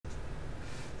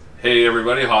Hey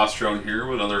everybody, Hostron here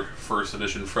with another First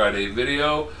Edition Friday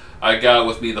video. I got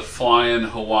with me the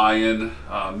FlyinHawaiian,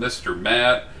 Mr.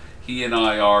 Matt. He and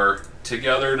I are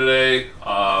together today.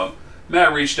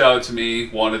 Matt reached out to me,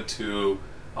 wanted to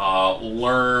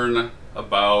learn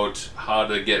about how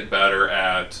to get better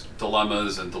at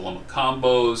dilemmas and dilemma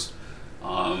combos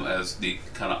as the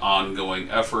kind of ongoing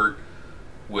effort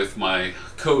with my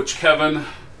coach Kevin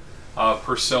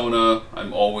persona.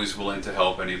 I'm always willing to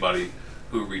help anybody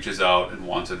who reaches out and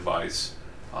wants advice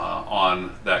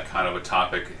on that kind of a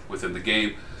topic within the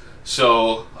game.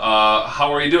 So,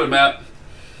 how are you doing, Matt?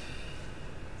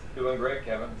 Doing great,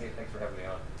 Kevin. Hey, thanks for having me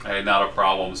on. Hey, not a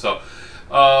problem. So,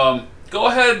 go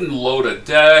ahead and load a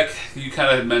deck. You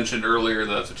kind of had mentioned earlier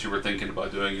that's what you were thinking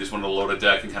about doing. You just wanted to load a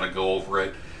deck and kind of go over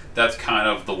it. That's kind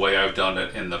of the way I've done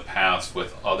it in the past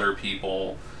with other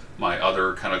people, my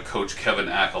other kind of Coach Kevin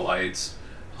acolytes.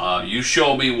 You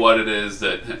show me what it is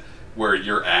that where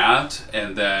you're at,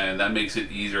 and then that makes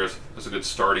it easier as a good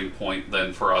starting point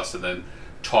then for us to then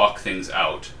talk things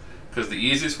out. Because the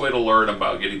easiest way to learn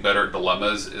about getting better at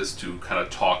dilemmas is to kind of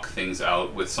talk things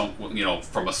out with some,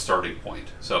 from a starting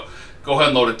point. So go ahead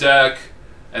and load a deck,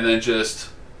 and then just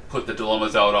put the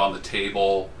dilemmas out on the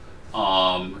table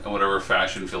in whatever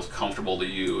fashion feels comfortable to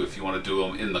you. If you want to do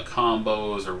them in the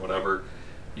combos or whatever,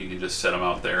 you can just set them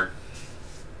out there.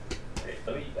 Hey,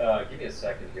 let me give me a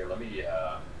second here. Let me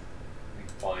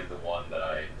find the one that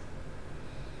I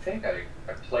think I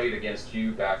played against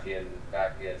you back in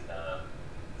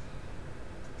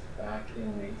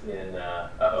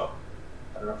uh-oh,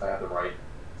 I don't know if I have the right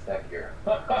deck here.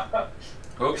 Oops.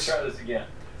 Let me try this again.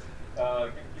 Give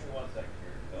me 1 second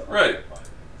here. Right.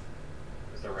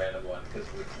 Just a random one because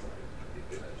we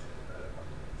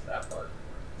that part.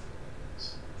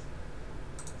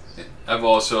 I've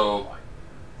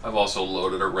also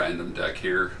loaded a random deck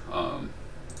here.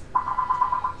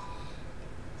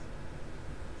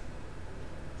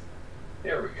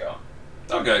 There we go.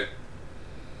 Okay.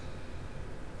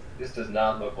 This does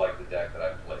not look like the deck that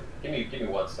I played. Give me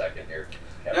 1 second here.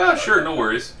 Yeah, sure, no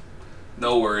worries.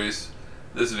 No worries.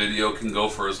 This video can go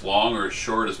for as long or as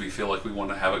short as we feel like we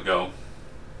want to have it go.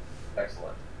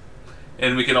 Excellent.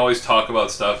 And we can always talk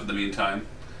about stuff in the meantime.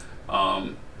 There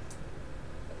we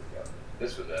go.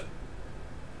 This was it.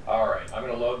 All right, I'm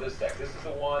going to load this deck. This is the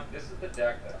one. This is the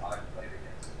deck that I played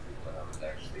against when I was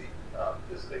actually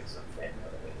visiting some family.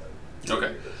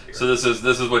 Okay, so this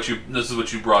is what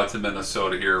you brought to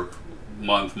Minnesota here,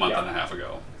 month and a half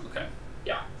ago. Okay.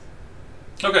 Yeah.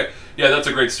 Okay. Yeah, that's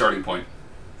a great starting point.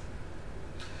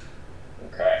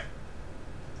 Okay.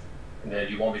 And then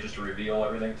do you want me just to reveal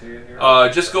everything to you here?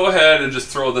 Just go ahead and just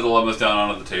throw the dilemmas down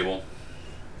onto the table.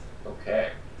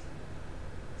 Okay.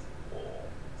 Cool.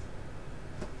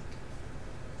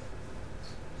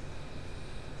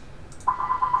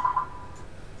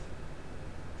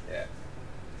 Yeah.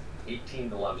 18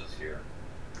 dilemmas here.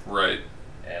 Right.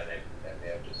 And they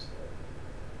have just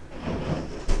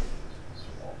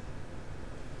small.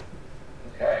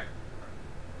 Okay.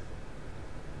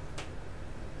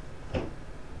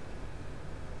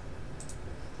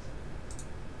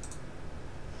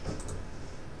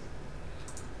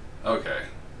 Okay.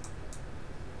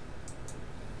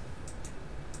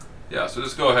 Yeah, so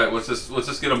just go ahead. Let's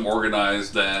just get them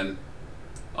organized then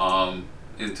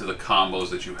into the combos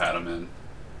that you had them in.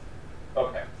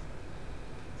 Okay.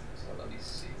 So let me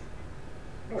see.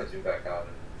 I'm going to zoom back out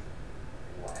and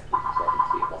wacky so I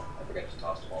can see them all. I think I just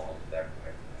tossed them all on the deck.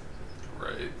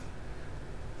 Right.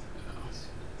 Yeah.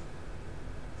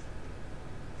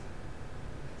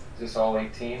 Is this all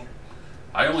 18?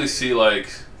 I only see like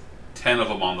 10 of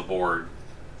them on the board.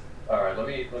 All right, let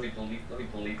me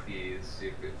delete these.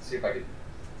 See if I can.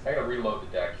 I'm gonna reload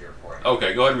the deck here for you.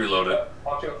 Okay, go ahead and reload it.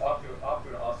 Off to an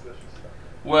auspicious start.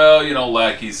 Well,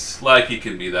 Lackey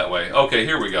can be that way. Okay,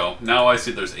 here we go. Now I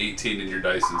see there's 18 in your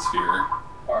Dyson sphere.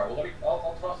 All right, well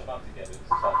I'll toss them out together. This is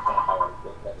kind of how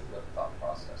what the thought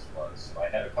process was. So I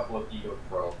had a couple of ego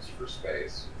probes for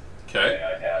space. Okay.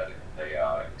 I had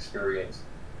a experienced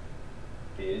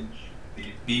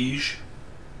Beige.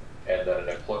 and then an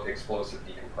explosive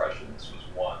decompression. This was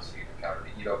one, so you can counter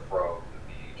the Edo probe, the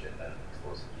beach, and then an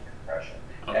explosive decompression.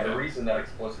 Okay. And the reason that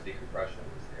explosive decompression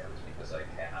was there was because I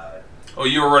had... Oh,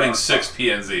 you were running 6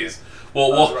 PNZs.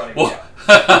 Well,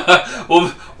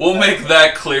 we'll make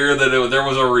that clear that there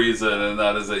was a reason, and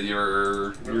that is that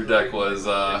your deck was...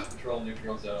 Control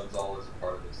neutral zones, all as a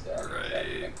part of this deck.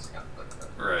 Right. That's kind of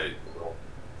like Right.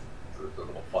 the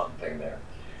little fun thing there.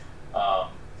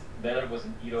 Then it was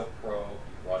an Edo probe.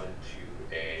 You run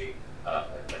into a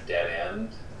dead end,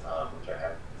 which I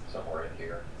have somewhere in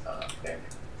here. I think.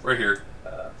 Right here.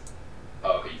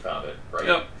 Oh, okay, you found it. Right.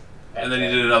 Yep. And then you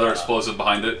did another explosive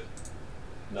behind it?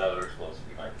 Another explosive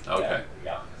behind it. Okay.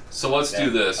 Yeah. So let's do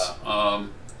this.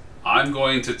 I'm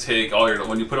going to take all your...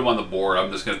 When you put them on the board,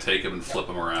 I'm just going to take them and flip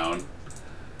them around.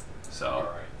 So, all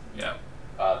right. Yeah.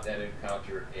 Then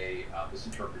encounter a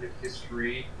misinterpreted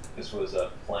history. This was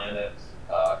a planet,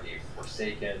 a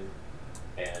Forsaken,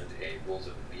 and a Rules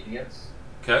of Obedience.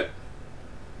 Okay.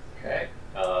 Okay.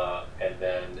 And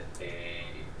then a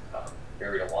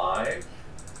Buried Alive,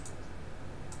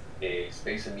 a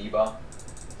Space Amoeba,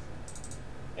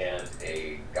 and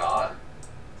a God.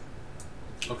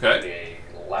 Okay.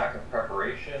 A Lack of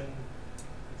Preparation,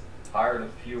 Hired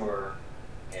of Fewer,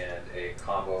 and a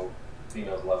combo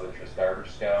Female's Love Interest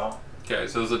Garbage Scow. Okay,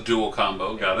 so there's a dual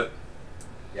combo. Got it.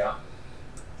 Yeah.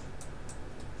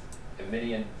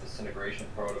 Dominion Disintegration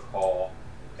Protocol,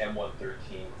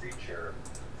 M113 Creature,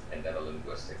 and then a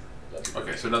Linguistic.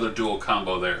 Okay, so another dual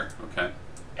combo there. Okay.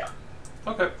 Yeah.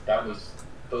 Okay.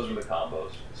 Those were the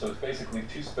combos. So it's basically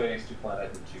 2 space, 2 planet,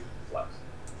 and 2 flex.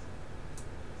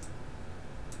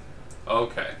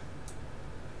 Okay.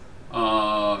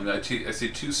 I see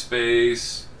 2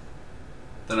 space.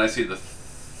 Then I see the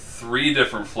 3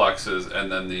 different flexes,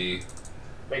 and then the...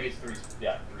 Maybe it's 3,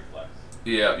 yeah, 3 flex.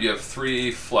 Yeah, you have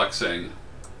 3 flexing.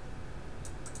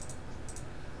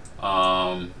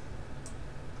 Yeah.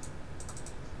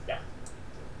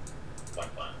 1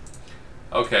 planet.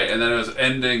 Okay, and then it was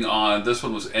ending on... This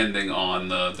one was ending on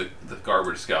the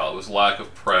garbage scowl. It was lack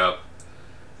of prep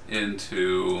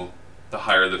into the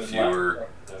higher the fewer.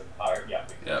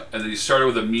 Yeah, and then you started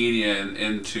with a median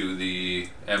into the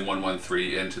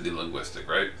M113 into the linguistic,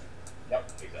 right?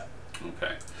 Yep, exactly.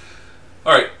 Okay.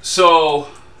 All right, so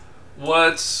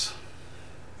let's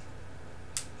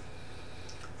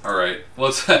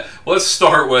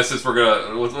start with, since we're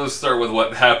gonna let's start with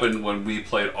what happened when we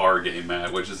played our game,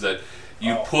 Matt, which is that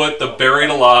you put the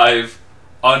Buried Alive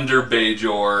under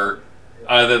Bajor,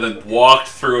 other than walked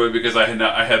through it because I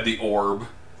had the orb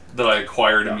that I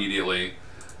acquired immediately.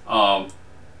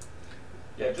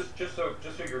 Yeah, just so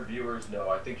your viewers know,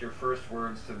 I think your first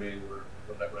words to me were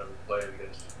when we played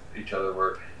against each other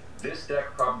were, "This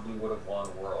deck probably would have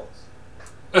won Worlds."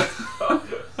 so I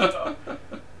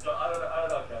don't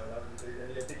know, Kevin.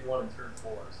 I think you won in turn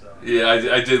 4. So yeah,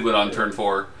 I did win on turn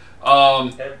 4.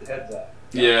 Heads up.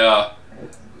 Yeah.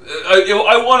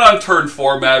 I won on turn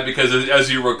 4, Matt, because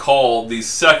as you recall, the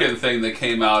second thing that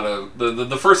came out of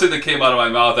the first thing that came out of my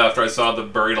mouth after I saw the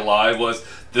Buried Alive was,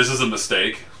 "This is a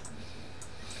mistake."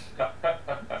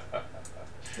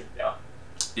 Yeah.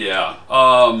 Yeah.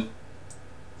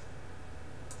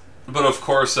 But of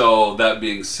course, so that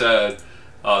being said,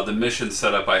 the mission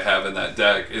setup I have in that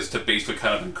deck is to basically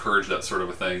kind of encourage that sort of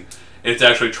a thing. It's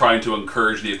actually trying to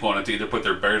encourage the opponent to either put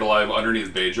their Buried Alive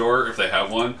underneath Bajor, if they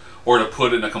have one, or to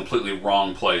put it in a completely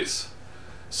wrong place.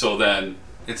 So then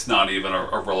it's not even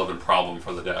a relevant problem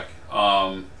for the deck.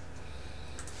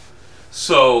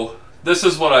 So this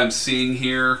is what I'm seeing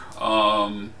here.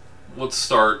 Let's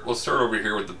start over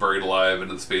here with the Buried Alive and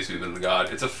the Space Amoeba and the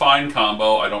God. It's a fine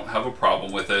combo. I don't have a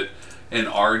problem with it. In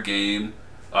our game,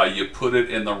 you put it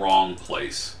in the wrong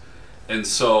place. And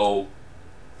so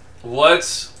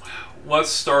let's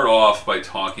start off by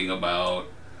talking about,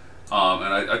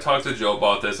 and I talked to Joe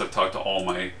about this. I've talked to all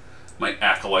my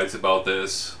acolytes about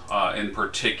this. In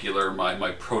particular,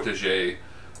 my protege,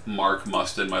 Mark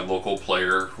Mustin, my local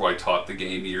player, who I taught the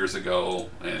game years ago,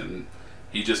 and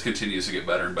he just continues to get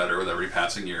better and better with every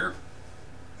passing year.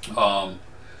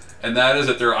 And that is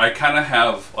that I kind of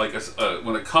have, like,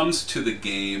 when it comes to the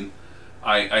game,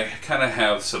 I kind of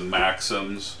have some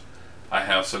maxims. I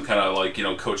have some kind of, like,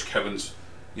 Coach Kevin's,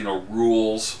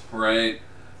 rules, right?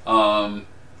 About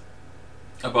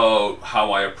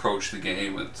how I approach the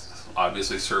game. It's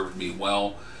obviously served me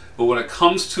well. But when it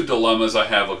comes to dilemmas, I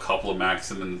have a couple of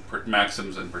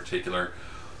maxims in particular.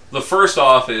 The first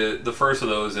of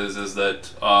those is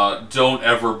that don't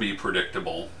ever be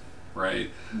predictable, right?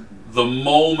 The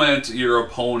moment your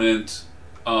opponent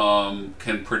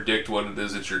can predict what it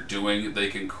is that you're doing, they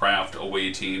can craft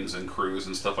away teams and crews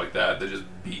and stuff like that. They just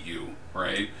beat you,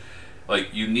 right?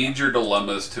 Like, you need your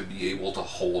dilemmas to be able to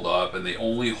hold up, and they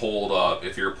only hold up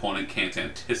if your opponent can't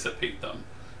anticipate them,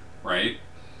 right?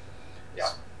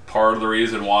 Yeah. Part of the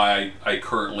reason why I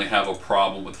currently have a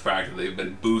problem with the fact that they've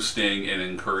been boosting and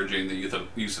encouraging the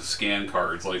use of scan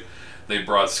cards. Like, they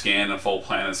brought scan and full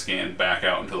planet scan back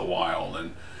out into the wild,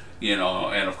 and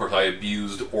and of course I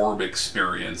abused orb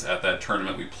experience at that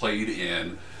tournament we played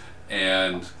in,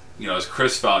 and as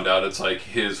Chris found out, it's like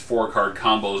his 4-card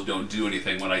combos don't do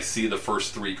anything when I see the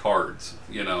first 3 cards,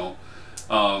 and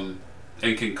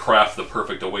can craft the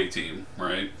perfect away team,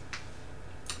 right?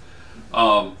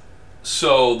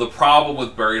 So the problem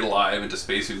with Buried Alive into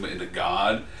Space into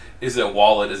God is that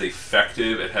while it is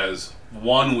effective, it has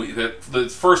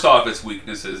first off, its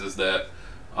weaknesses is that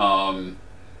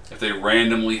if they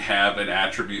randomly have an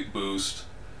attribute boost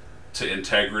to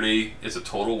integrity, it's a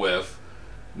total whiff.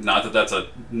 Not that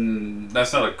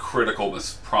that's not a critical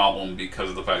problem because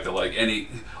of the fact that like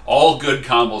all good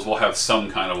combos will have some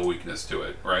kind of a weakness to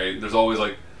it, right? There's always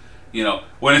like,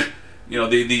 when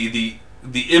the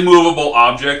immovable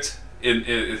object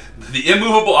the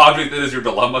immovable object that is your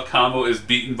dilemma combo is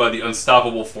beaten by the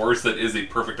unstoppable force that is a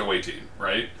perfect away team,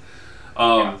 right?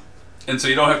 And so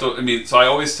you don't have to. I mean, so I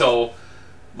always tell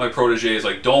my proteges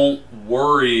like, don't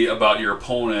worry about your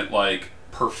opponent like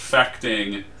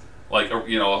perfecting, like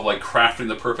crafting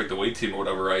the perfect away team or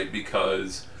whatever, right?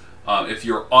 Because if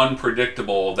you're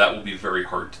unpredictable, that will be very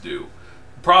hard to do.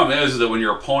 The problem is that when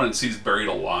your opponent sees Buried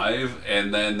Alive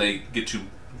and then they get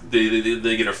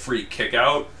they get a free kick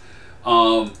out,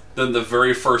 then the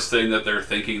very first thing that they're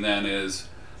thinking then is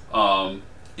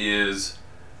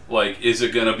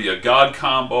it going to be a God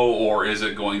combo or is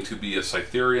it going to be a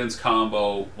Cytherians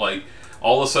combo? Like,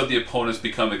 all of a sudden the opponents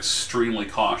become extremely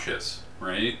cautious,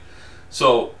 right?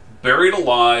 So Buried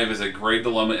Alive is a great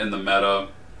dilemma in the meta.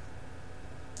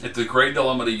 It's a great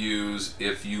dilemma to use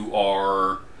if you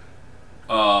are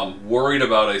worried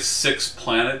about a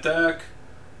 6-planet deck,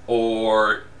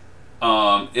 or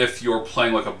if you're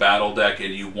playing like a battle deck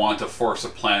and you want to force a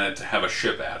planet to have a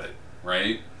ship at it,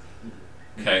 right?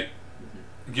 Okay.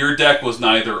 Your deck was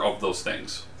neither of those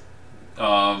things.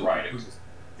 Right, it was just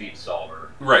beat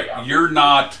solver. Right. Yeah. You're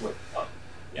not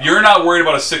worried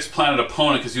about a 6-planet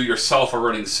opponent because you yourself are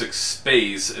running 6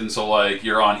 space, and so like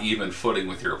you're on even footing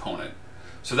with your opponent.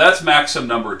 So that's maxim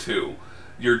number 2.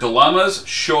 Your dilemmas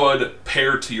should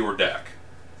pair to your deck.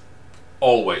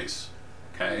 Always.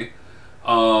 Okay?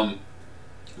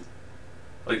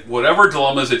 Like, whatever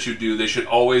dilemmas that you do, they should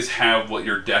always have what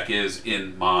your deck is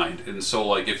in mind. And so,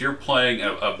 like, if you're playing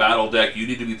a battle deck, you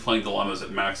need to be playing dilemmas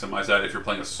that maximize that. If you're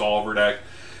playing a solver deck,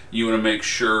 you want to make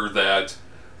sure that,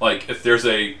 like, if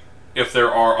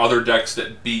there are other decks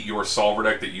that beat your solver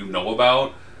deck that you know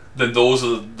about, then those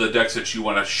are the decks that you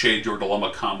want to shade your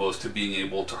dilemma combos to being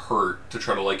able to hurt, to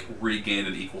try to, like, regain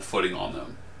an equal footing on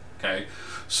them. Okay?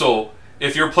 So,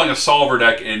 if you're playing a solver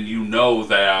deck and you know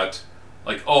that,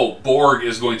 like, oh, Borg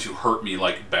is going to hurt me,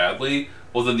 like, badly,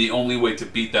 well, then the only way to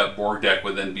beat that Borg deck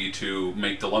would then be to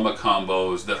make dilemma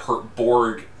combos that hurt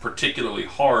Borg particularly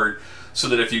hard, so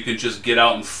that if you can just get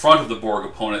out in front of the Borg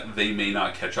opponent, they may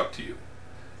not catch up to you.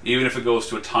 Even if it goes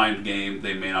to a timed game,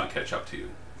 they may not catch up to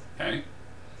you. Okay?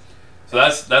 So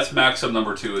that's maxim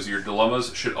number 2, is your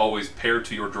dilemmas should always pair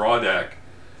to your draw deck.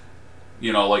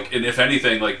 Like, and if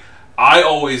anything, like, I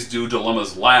always do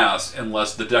dilemmas last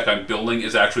unless the deck I'm building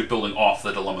is actually building off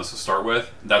the dilemmas to start with.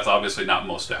 That's obviously not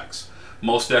most decks.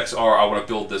 Most decks are, I want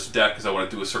to build this deck because I want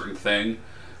to do a certain thing,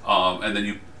 and then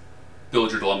you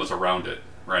build your dilemmas around it,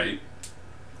 right?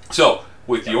 So,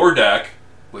 with your deck,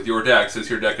 since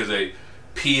your deck is a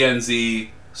PNZ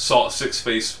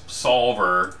 6-space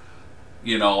solver,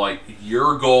 like,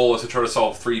 your goal is to try to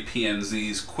solve 3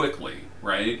 PNZs quickly,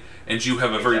 right? And you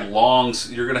have a very long,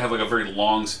 you're going to have like a very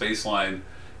long space line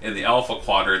in the alpha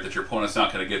quadrant that your opponent's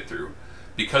not going to get through.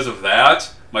 Because of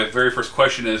that, my very first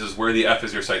question is where the F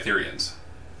is your Cytherians?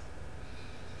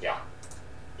 Yeah.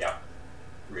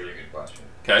 Really good question.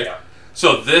 Okay? Yeah.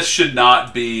 So this should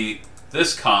not be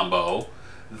this combo.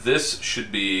 This should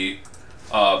be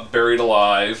Buried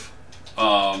Alive.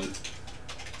 It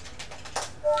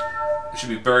should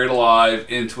be Buried Alive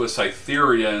into a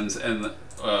Cytherians, and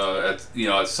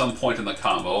at some point in the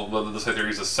combo, whether the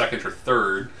Cytherians is second or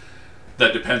third,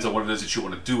 that depends on what it is that you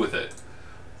want to do with it.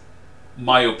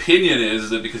 My opinion is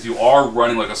that because you are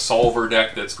running like a solver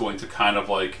deck that's going to kind of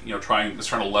like, trying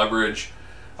to leverage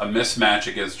a mismatch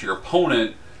against your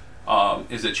opponent,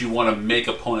 is that you want to make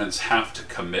opponents have to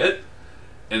commit.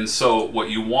 And so what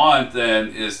you want then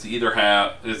is to either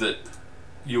that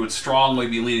you would strongly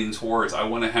be leaning towards, I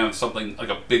want to have something like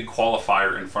a big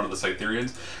qualifier in front of the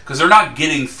Cytherians, because they're not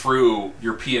getting through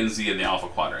your PNZ in the alpha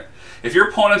quadrant. If your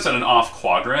opponent's in an off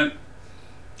quadrant,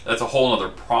 that's a whole other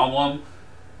problem,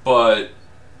 but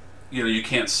you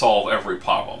can't solve every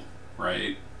problem,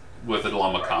 right, with a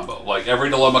dilemma combo. Like, every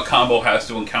dilemma combo has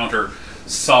to encounter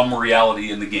some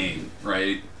reality in the game,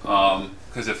 right?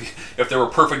 Because if there were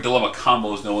perfect dilemma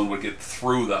combos, no one would get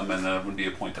through them, and there wouldn't be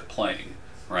a point to playing,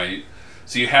 right?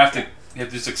 So you have to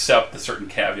just accept the certain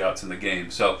caveats in the game.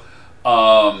 So,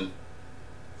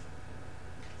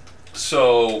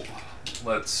 so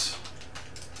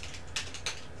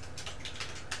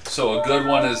a good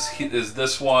one is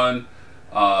this one,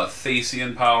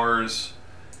 Thasian powers.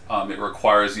 It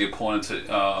requires the opponent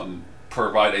to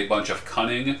provide a bunch of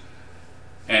cunning,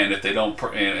 and if they don't,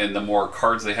 and the more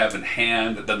cards they have in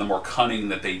hand, then the more cunning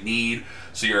that they need.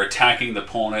 So you're attacking the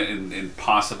opponent in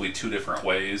possibly two different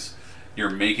ways. You're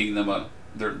making them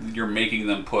you're making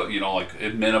them put, you know, like a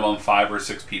minimum 5 or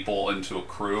 6 people into a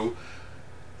crew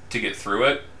to get through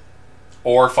it,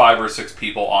 or 5 or 6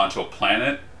 people onto a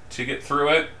planet to get through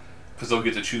it, because they'll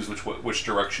get to choose which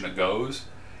direction it goes.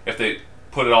 If they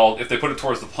put it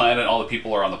towards the planet, all the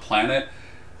people are on the planet.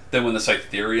 Then when the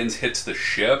Cytherians hits the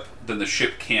ship, then the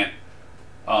ship can't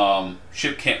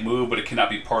move, but it cannot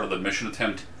be part of the mission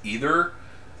attempt either.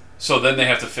 So then they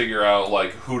have to figure out,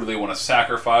 like, who do they want to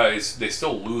sacrifice. They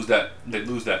still lose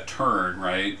that turn,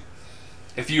 right?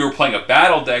 If you were playing a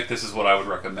battle deck, this is what I would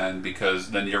recommend,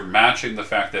 because then you're matching the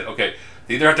fact that, okay,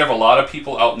 they either have to have a lot of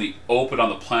people out in the open on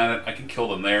the planet, I can kill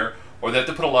them there, or they have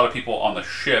to put a lot of people on the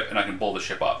ship and I can blow the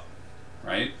ship up,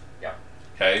 right? Yeah.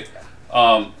 Okay.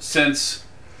 Since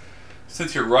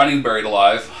you're running Buried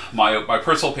Alive, my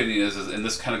personal opinion is, and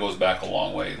this kind of goes back a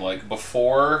long way, like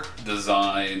before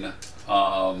design,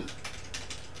 kind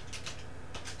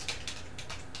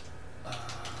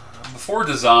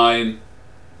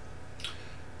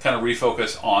of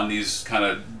refocus on these kind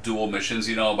of dual missions,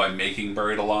 you know, by making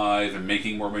Buried Alive and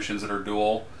making more missions that are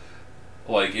dual.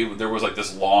 Like, there was like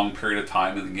this long period of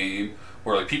time in the game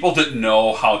where like people didn't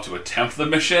know how to attempt the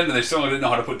mission, and they certainly didn't know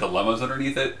how to put dilemmas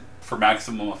underneath it for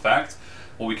maximum effect.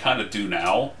 Well, we kind of do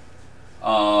now.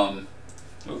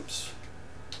 Oops.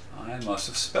 I must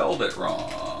have spelled it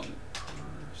wrong.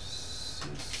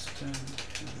 Persistent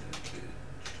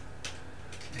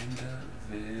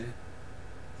individuality.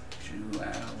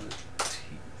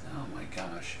 Oh my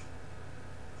gosh.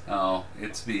 Oh,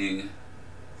 it's being...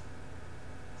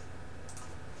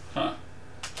 Huh.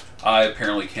 I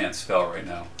apparently can't spell right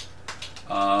now.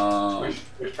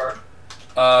 Which part?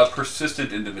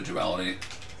 Persistent individuality.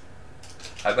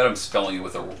 I bet I'm spelling it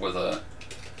with a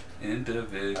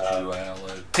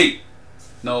individuality.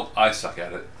 No, I suck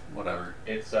at it. Whatever.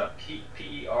 It's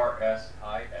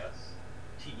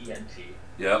P-E-R-S-I-S-T-E-N-T.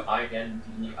 Yep.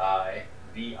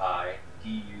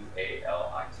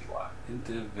 I-N-D-I-V-I-D-U-A-L-I-T-Y.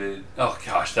 Oh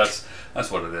gosh, that's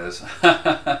what it is.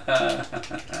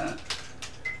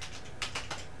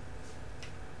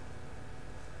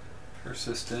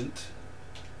 Persistent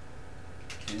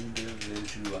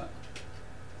individual.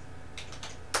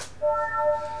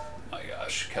 My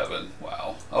gosh, Kevin.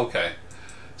 Wow. Okay.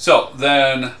 So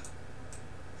then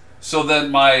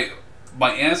my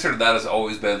answer to that has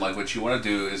always been, like, what you want to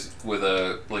do is with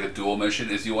a dual mission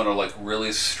is you want to like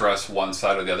really stress one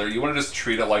side or the other. You want to just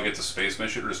treat it like it's a space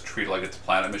mission, or just treat it like it's a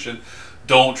planet mission.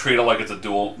 Don't treat it like it's a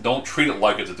dual. Don't treat it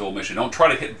like it's a dual mission. Don't try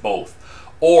to hit both.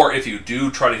 Or if you do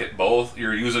try to hit both,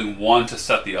 you're using one to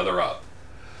set the other up.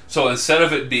 So instead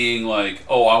of it being like,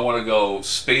 oh, I want to go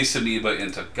space amoeba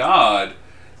into God,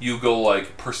 you go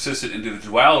like persistent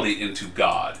individuality into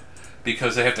God,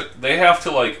 because they have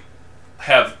to like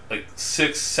have like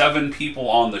 6, 7 people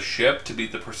on the ship to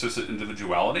beat the persistent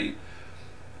individuality,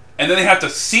 and then they have to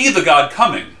see the God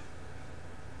coming.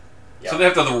 Yep. So they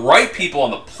have to have the right people on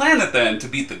the planet then to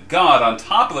beat the God, on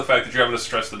top of the fact that you're having to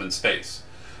stress them in space.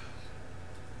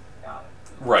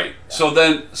 Right. So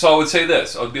I would say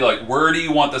this. I would be like, where do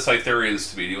you want the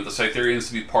Cytherians to be? Do you want the Cytherians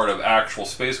to be part of actual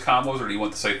space combos, or do you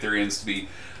want the Cytherians to be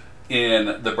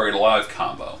in the Buried Alive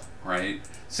combo, right?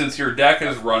 Since your deck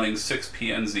is running 6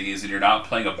 PNZs and you're not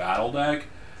playing a battle deck,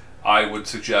 I would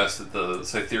suggest that the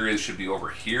Cytherians should be over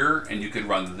here, and you could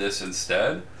run this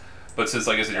instead. But since,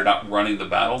 like I said, you're not running the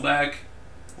battle deck,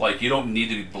 like, you don't need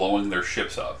to be blowing their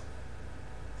ships up.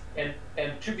 And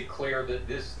to be clear, that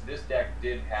this deck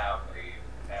did have a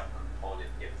component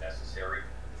if necessary.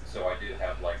 So I did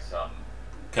have like some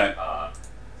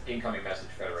incoming message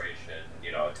federation,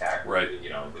 you know, attack, right? You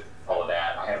know, with all of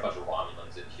that. I had a bunch of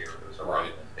Romulans in here. There was a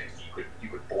Romulan things. You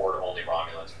could board only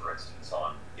Romulans, for instance,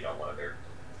 on, you know, one of their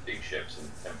big ships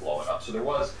and blow it up. So there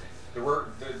were I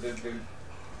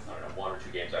don't know, 1 or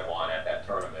 2 games I won at that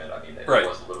tournament. I mean, there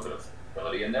was a little bit of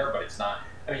ability in there, but it's not.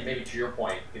 I mean, maybe to your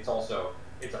point, it's a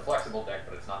flexible deck,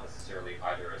 but it's not necessarily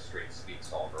either a straight speed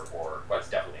solver but it's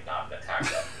definitely not an attack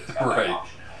deck. It's got that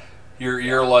option.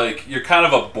 You're kind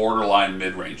of a borderline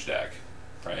mid-range deck,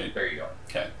 right? There you go.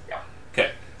 Okay. Yeah.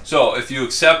 Okay. So if you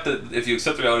accept the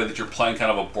reality that you're playing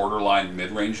kind of a borderline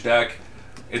mid-range deck,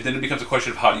 then it becomes a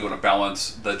question of how do you want to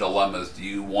balance the dilemmas. Do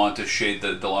you want to shade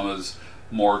the dilemmas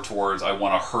more towards, I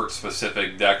want to hurt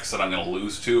specific decks that I'm going to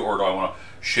lose to, or do I want to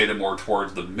shade it more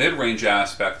towards the mid-range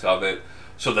aspect of it,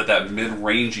 so that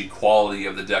mid-rangey quality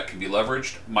of the deck can be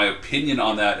leveraged? My opinion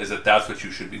on that is that that's what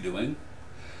you should be doing.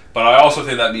 But I also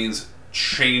think that means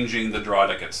changing the draw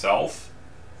deck itself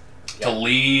to Yep.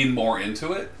 lean more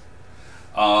into it.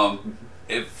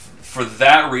 If for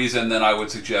that reason, then I would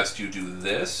suggest you do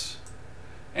this,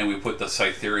 and we put the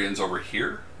Cytherians over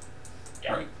here.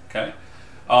 Yep. Right. Okay.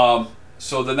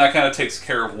 So then that kind of takes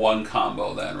care of one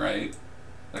combo then, right?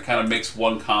 That kind of makes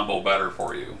one combo better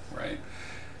for you, right?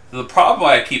 The problem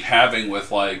I keep having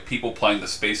with like people playing the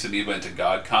Space Amoeba into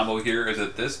God combo here is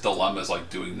that this dilemma is like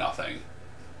doing nothing,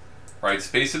 right?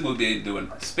 Space Amoeba ain't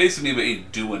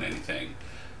doing anything,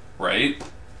 right?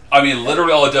 I mean,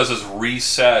 literally all it does is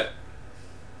reset.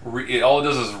 All it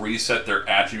does is reset their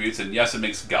attributes, and yes, it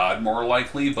makes God more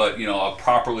likely, but you know, a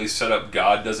properly set up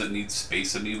God doesn't need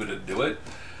Space Amoeba to do it.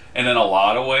 And in a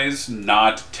lot of ways,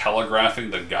 not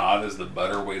telegraphing the God is the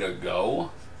better way to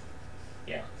go.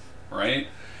 Yeah. Right?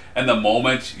 And the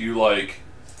moment you like,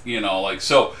 you know, like,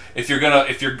 so if you're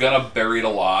gonna bury it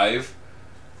alive,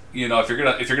 you know, if you're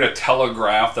gonna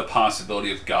telegraph the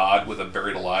possibility of God with a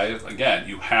buried alive, again,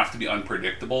 you have to be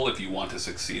unpredictable if you want to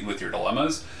succeed with your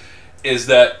dilemmas. Is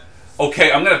that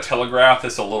okay? I'm gonna telegraph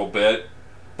this a little bit,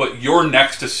 but your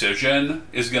next decision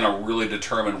is gonna really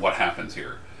determine what happens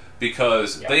here.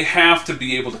 Because they have to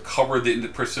be able to cover the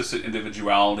persistent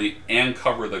individuality and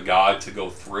cover the God to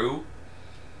go through.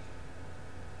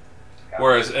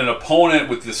 Whereas an opponent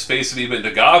with the Space Amoeba into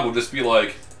God will just be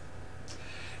like,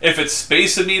 if it's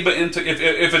Space Amoeba into,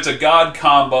 if it's a God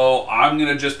combo, I'm going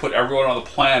to just put everyone on the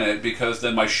planet because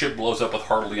then my ship blows up with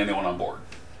hardly anyone on board.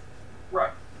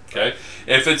 Right. Okay?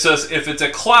 If it's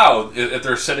a cloud, if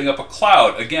they're setting up a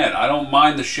cloud, again, I don't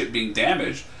mind the ship being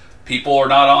damaged. People are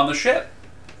not on the ship.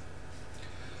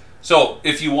 So,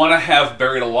 if you want to have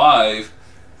buried alive,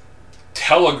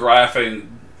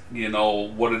 telegraphing, you know,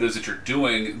 what it is that you're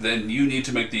doing, then you need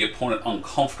to make the opponent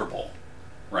uncomfortable,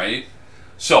 right?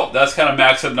 So, that's kind of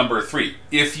max up number 3.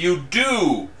 If you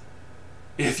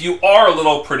are a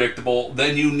little predictable,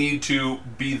 then you need to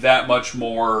be that much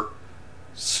more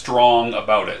strong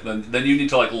about it. Then you need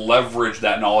to, like, leverage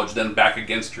that knowledge then back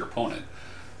against your opponent,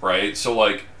 right? So,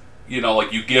 like, you know,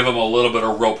 like, you give them a little bit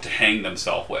of rope to hang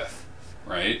themselves with,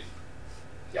 right?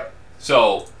 Yep.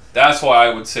 So that's why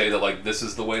I would say that like this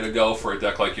is the way to go for a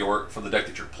deck like for the deck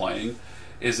that you're playing,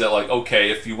 is that like,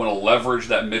 okay, if you want to leverage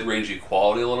that mid-range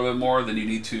equality a little bit more, then you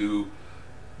need to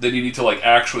like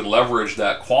actually leverage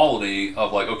that quality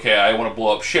of like, okay, I want to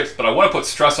blow up ships, but I want to put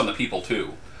stress on the people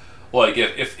too. Like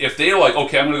if they're like,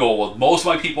 okay, I'm gonna go with most of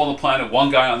my people on the planet,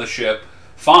 one guy on the ship,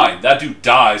 fine, that dude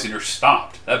dies and you're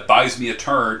stopped. That buys me a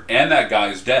turn and that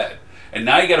guy's dead. And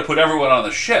now you gotta put everyone on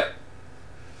the ship.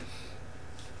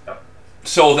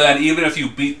 So then, even if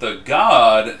you beat the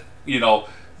God, you know,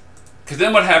 because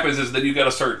then what happens is then you got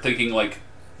to start thinking like,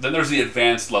 then there's the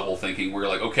advanced level thinking where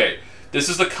you're like, okay, this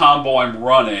is the combo I'm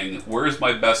running. Where's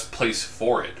my best place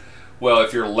for it? Well,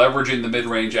 if you're leveraging the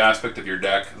mid-range aspect of your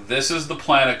deck, this is the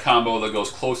planet combo that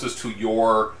goes closest to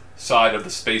your side of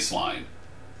the space line,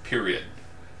 period.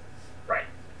 Right.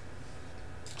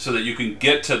 So that you can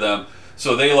get to them.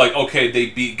 So they like, okay, they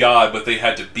beat God, but they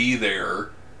had to be there.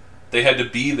 They had to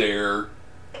be there,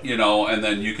 you know, and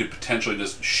then you could potentially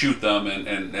just shoot them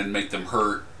and make them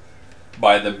hurt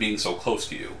by them being so close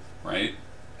to you, right?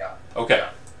 Yeah. Okay.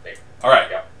 Yeah. All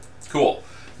right. Yeah. Cool.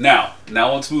 Now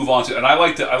let's move on to, and I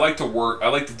like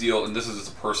to deal, and this is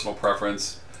just a personal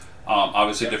preference.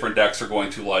 Obviously, different decks are going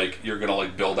to like, you're going to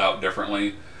like build out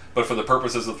differently, but for the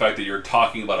purposes of the fact that you're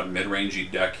talking about a mid-rangey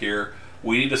deck here,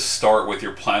 we need to start with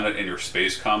your planet and your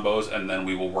space combos, and then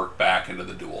we will work back into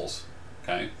the duels.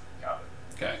 Okay.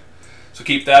 Okay, so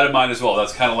keep that in mind as well.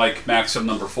 That's kind of like maxim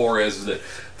number 4 is that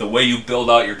the way you build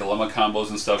out your dilemma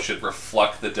combos and stuff should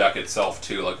reflect the deck itself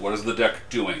too. Like, what is the deck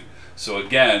doing? So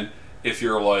again, if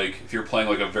you're playing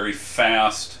like a very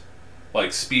fast,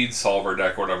 like speed solver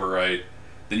deck or whatever, right?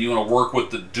 Then you want to work with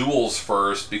the duels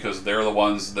first because they're the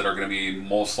ones that are going to be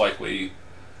most likely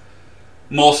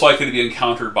to be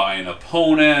encountered by an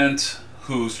opponent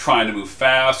who's trying to move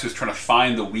fast, who's trying to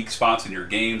find the weak spots in your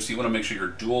game. So you want to make sure your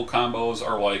dual combos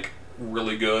are like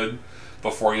really good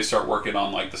before you start working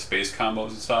on like the space combos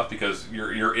and stuff, because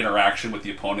your interaction with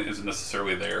the opponent isn't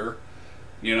necessarily there,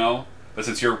 you know. But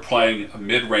since you're playing a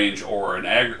mid-range or an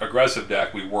aggressive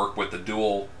deck, we work with the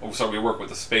we work with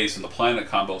the space and the planet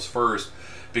combos first,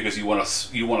 because you want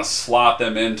to slot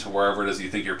them into wherever it is you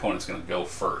think your opponent's going to go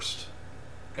first.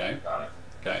 Okay. Got it.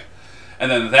 Okay. And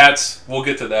then we'll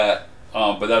get to that.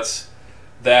 But that's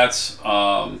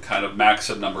kind of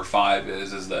maxim number 5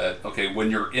 is that, okay,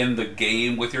 when you're in the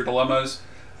game with your dilemmas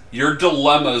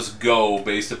go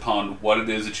based upon what it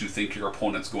is that you think your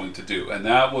opponent's going to do. And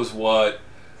that was what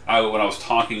when I was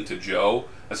talking to Joe,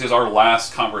 that's because our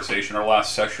last conversation, our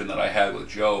last session that I had with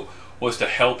Joe was to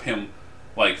help him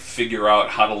like figure out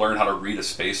how to learn how to read a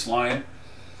space line,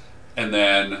 and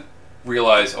then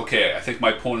realize, okay, I think my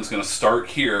opponent's going to start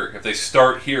here. If they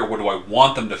start here, what do I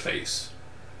want them to face?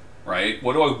 Right?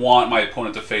 What do I want my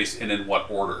opponent to face, and in what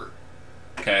order?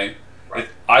 Okay? Right.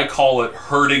 I call it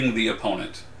hurting the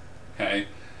opponent. Okay?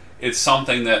 It's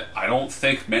something that I don't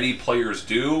think many players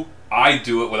do. I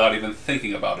do it without even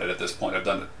thinking about it at this point. I've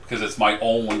done it because it's my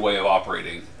only way of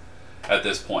operating at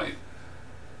this point.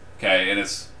 Okay? And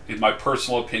it's, in my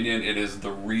personal opinion, it is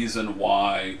the reason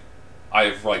why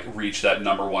I've like reached that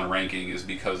 #1 ranking, is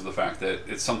because of the fact that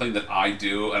it's something that I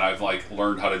do, and I've like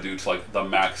learned how to do to like the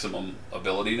maximum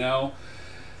ability now.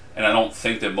 And I don't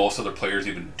think that most other players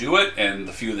even do it, and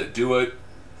the few that do it,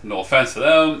 no offense to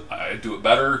them, I do it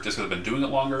better just because I've been doing it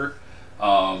longer.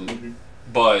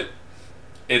 But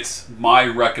it's my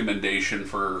recommendation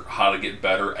for how to get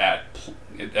better at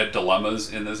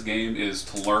dilemmas in this game is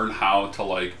to learn how to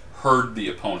like herd the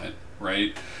opponent,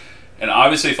 right? And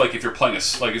obviously, if you're playing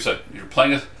like you said, you're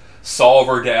playing a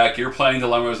solver deck, you're playing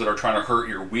dilemmas that are trying to hurt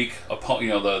your weak opponent, you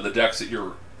know, the decks that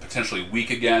you're potentially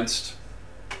weak against,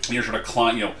 and you're trying to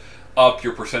climb, you know, up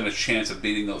your percentage chance of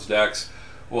beating those decks.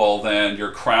 Well, then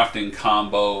you're crafting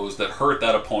combos that hurt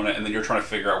that opponent, and then you're trying to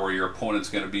figure out where your opponent's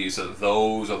going to be, so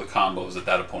those are the combos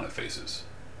that opponent faces.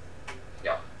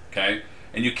 Yeah. Okay?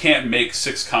 And you can't make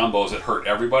 6 combos that hurt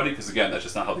everybody, because again, that's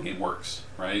just not how the game works,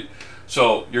 right?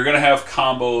 So you're going to have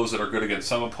combos that are good against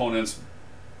some opponents,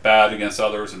 bad against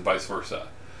others, and vice versa.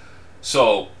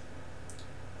 So,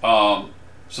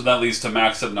 so that leads to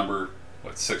max of number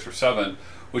 6 or 7,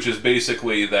 which is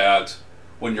basically that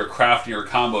when you're crafting your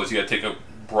combos, you got to take a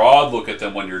broad look at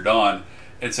them when you're done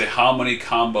and say how many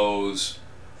combos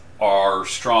are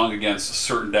strong against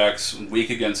certain decks, weak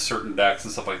against certain decks,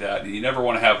 and stuff like that. And you never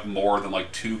want to have more than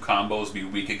like 2 combos be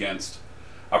weak against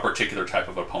a particular type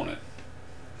of opponent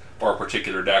or a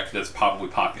particular deck that's probably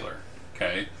popular.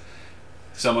 Okay,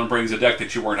 someone brings a deck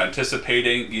that you weren't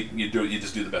anticipating, you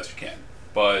just do the best you can.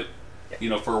 But you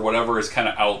know, for whatever is kind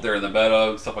of out there in the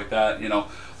meta and stuff like that, you know,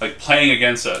 like playing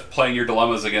your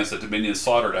dilemmas against a Dominion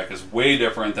Slaughter deck is way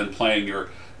different than playing your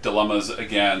dilemmas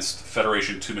against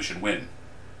Federation 2-mission Win.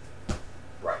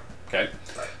 Right. Okay.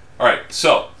 Right. All right.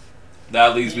 So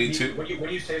that leads me to when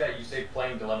you say that, you say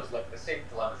playing dilemmas, like the same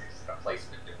dilemmas, you're just going to place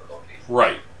them in different locations.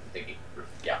 Right. Thinking,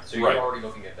 yeah. So you're already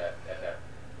looking at that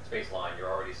space line. You're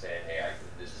already saying, hey,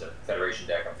 this is a Federation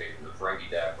deck. I'm facing the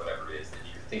Ferengi deck, whatever it is. Then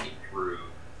you're thinking through.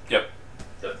 Yep.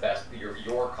 The best your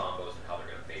combos and how they're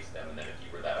going to face them, and then if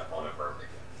you were that opponent, where they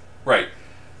go. Right.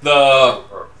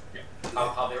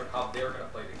 How they're going to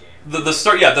play the game.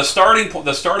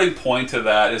 The starting point to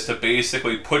that is to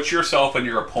basically put yourself in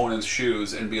your opponent's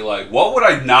shoes and be like, what would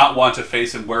I not want to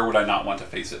face, and where would I not want to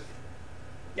face it?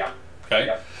 Yeah. Okay.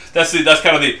 Yeah. That's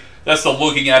the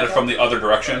looking at it from the other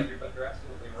direction. But you're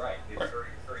absolutely right. It's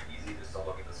very easy just to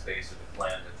look at the space of the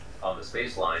plan on the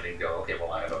space line and go, okay,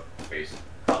 well, I have a space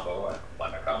combo, I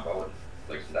apply my combo and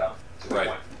place them down.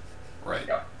 Right. Right.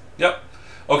 Yeah. Yep.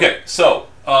 Okay, so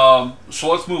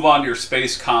let's move on to your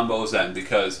space combos then,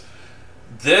 because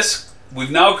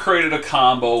we've now created a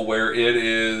combo where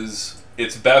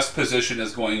its best position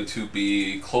is going to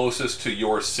be closest to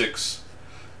your 6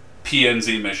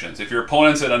 PNZ missions. If your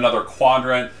opponent's in another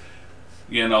quadrant,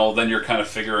 you know, then you're kind of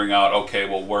figuring out, okay,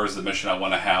 well, where's the mission I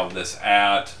want to have this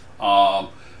at?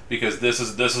 Because this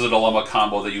is a dilemma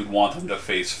combo that you'd want them to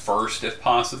face first if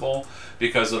possible,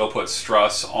 because it'll put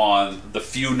stress on the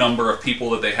few number of people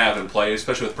that they have in play,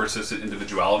 especially with persistent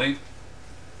individuality.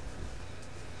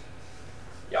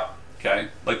 Yeah. Okay?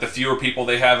 Like the fewer people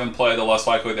they have in play, the less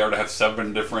likely they are to have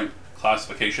 7 different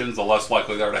classifications, the less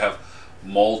likely they are to have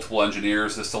multiple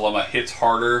engineers. This dilemma hits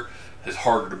harder, is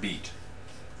harder to beat.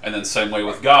 And then same way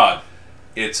with God.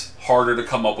 It's harder to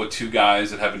come up with 2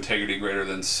 guys that have integrity greater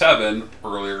than 7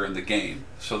 earlier in the game.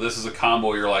 So this is a combo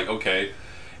where you're like, okay,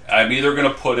 I'm either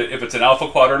going to put it, if it's an Alpha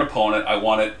Quadrant opponent, I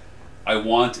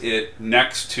want it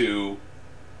next to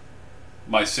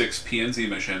my 6 PNZ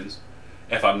missions.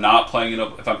 If I'm not playing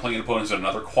if I'm playing an opponent who's in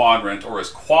another quadrant or as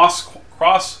cross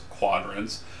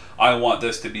quadrants, I want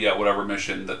this to be at whatever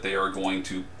mission that they are going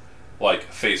to like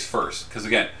face first. Because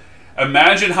again,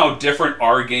 imagine how different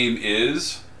our game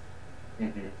is.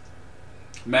 Mm-hmm.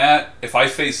 Matt, if I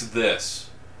face this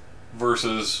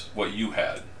versus what you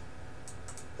had.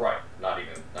 Right, not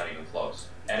even close.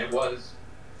 And it was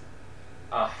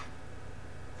so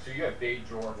you have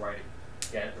Bajor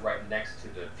right next to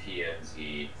the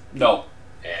PNZ. No.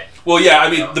 And, well, yeah, I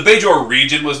mean, the Bajor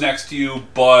region was next to you,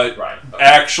 but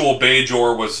actual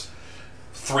Bajor was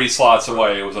 3 slots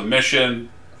away. It was a mission.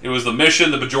 It was the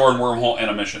mission, the Bajoran wormhole, and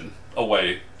a mission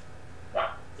away.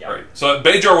 Yeah. Right. So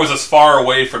Bajor was as far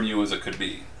away from you as it could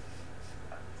be.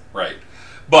 Right.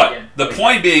 But the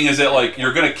point being is that, like,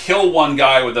 you're going to kill one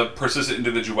guy with a persistent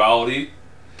individuality,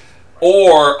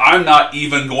 or I'm not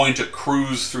even going to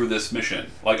cruise through this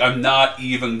mission. Like, I'm not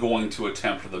even going to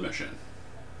attempt the mission.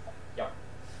 Yeah.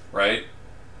 Right?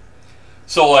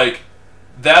 So, like,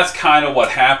 that's kind of what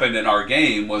happened in our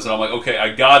game, was that I'm like, okay,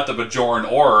 I got the Bajoran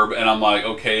orb, and I'm like,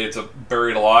 okay, it's a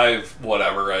buried alive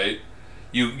whatever, right?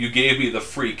 You gave me the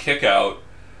free kick out,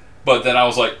 but then I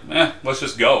was like, let's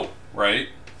just go, right?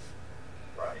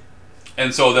 Right.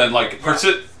 And so then, like, Well,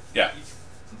 yeah.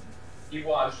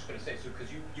 I was just going to say, so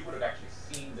because you would have actually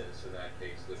seen this in that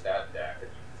case with that deck, and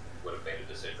you would have made a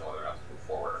decision whether or not to move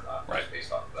forward or not, Right. just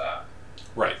based off of that.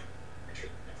 Right.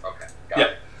 Interesting. Okay. Got Yeah.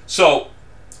 it. So,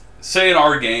 say in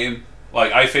our game,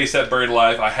 like, I face that buried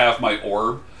alive, I have my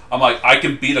orb. I'm like, I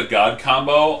can beat a god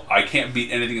combo. I can't beat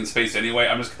anything in space anyway.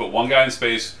 I'm just going to put one guy in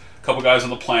space, a couple guys on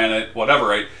the planet, whatever,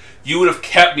 right? You would have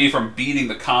kept me from beating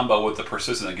the combo with the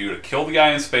persistent. Like, you would have killed the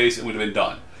guy in space, and it would have been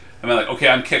done. I mean, like, okay,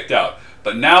 I'm kicked out.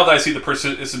 But now that I see the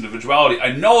persistent individuality,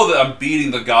 I know that I'm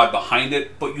beating the god behind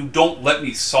it, but you don't let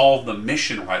me solve the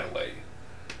mission right away.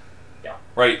 Yeah.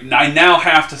 Right? And I now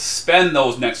have to spend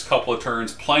those next couple of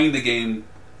turns playing the game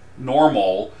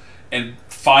normal and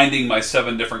finding my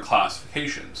 7 different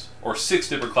classifications, or 6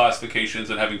 different classifications,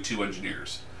 and having 2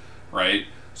 engineers, right?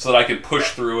 So that I can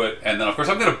push through it, and then of course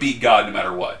I'm going to beat God no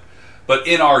matter what. But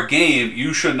in our game,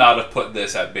 you should not have put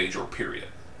this at Bajor, period.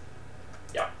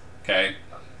 Yeah. Okay?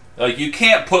 Like, you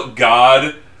can't put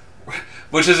God,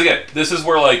 which is, again, this is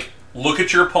where, like, look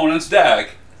at your opponent's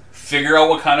deck, figure out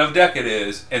what kind of deck it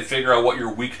is, and figure out what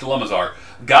your weak dilemmas are.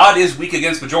 God is weak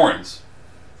against Bajorans.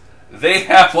 They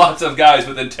have lots of guys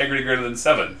with integrity greater than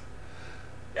 7.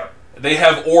 Yep. They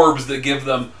have orbs that give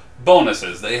them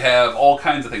bonuses. They have all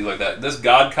kinds of things like that. This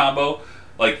God combo,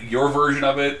 like, your version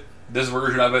of it, this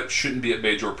version of it, shouldn't be at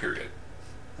Bajor, period.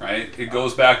 Right? It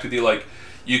goes back to the, like,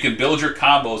 you can build your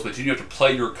combos, but you have to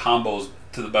play your combos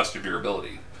to the best of your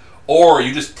ability. Or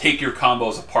you just take your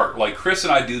combos apart. Like, Chris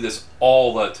and I do this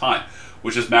all the time,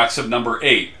 which is maxim number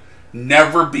 8.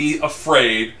 Never be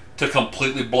afraid to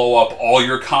completely blow up all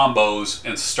your combos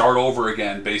and start over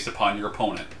again based upon your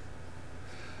opponent.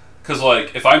 Because,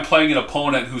 like, if I'm playing an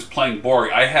opponent who's playing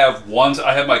Borg, I have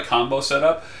my combo set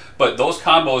up, but those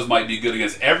combos might be good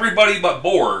against everybody but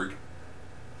Borg.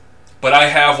 But I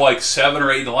have like 7 or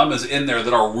 8 dilemmas in there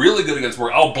that are really good against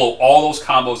Borg. I'll blow all those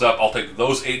combos up. I'll take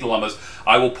those 8 dilemmas.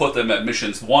 I will put them at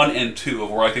missions 1 and 2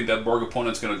 of where I think that Borg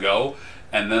opponent's going to go.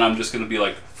 And then I'm just going to be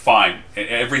like, fine. And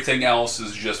everything else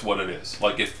is just what it is.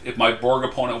 Like, if my Borg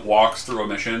opponent walks through a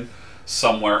mission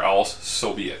somewhere else,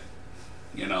 so be it.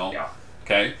 You know? Yeah.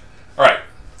 Okay? Alright.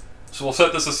 So we'll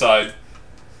set this aside.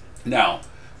 Now,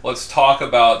 let's talk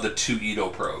about the 2 Edo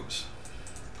probes.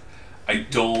 I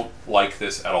don't like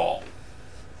this at all.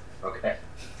 Okay.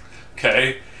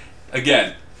 Okay?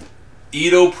 Again,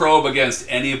 Edo probe against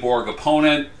any Borg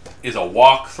opponent is a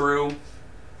walkthrough.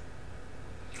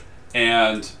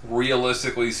 And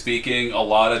realistically speaking, a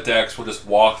lot of decks will just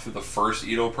walk through the first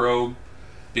Edo probe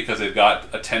because they've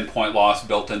got a 10-point loss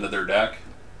built into their deck.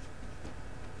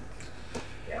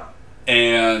 Yeah.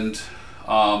 And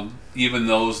even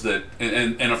those that,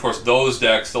 and of course those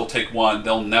decks, they'll take one,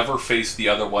 they'll never face the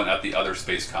other one at the other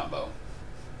space combo.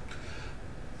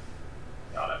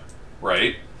 Got it.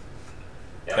 Right?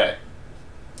 Yep. Okay.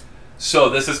 So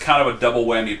this is kind of a double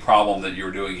whammy problem that you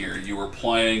were doing here. You were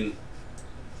playing,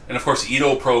 and of course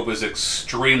Edo probe is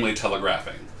extremely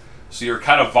telegraphing. So you're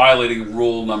kind of violating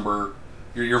rule number,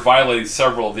 you're violating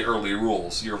several of the early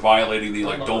rules. You're violating the,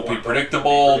 like, don't be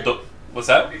predictable. What's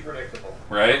that? Don't be predictable.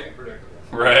 Right? Don't be predictable.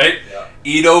 Right? Yeah.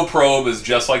 Edo probe is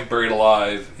just like buried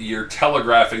alive. You're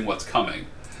telegraphing what's coming.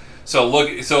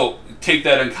 So take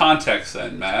that in context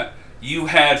then, Matt. You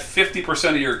had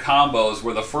 50% of your combos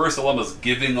where the first dilemma is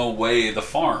giving away the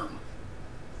farm.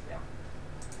 Yeah.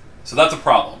 So that's a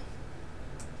problem.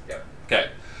 Yep. Okay.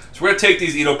 So we're going to take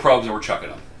these Edo probes and we're chucking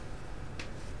them.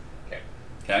 Okay.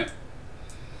 Okay?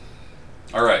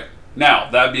 All right.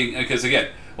 Now, that being, because again,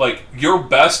 like, your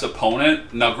best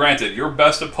opponent, now granted, your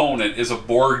best opponent is a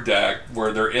Borg deck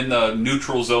where they're in the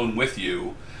neutral zone with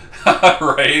you,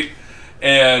 right?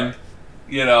 And,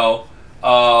 you know,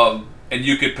 and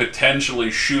you could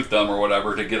potentially shoot them or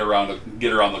whatever to get around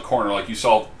the corner. Like, you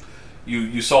solve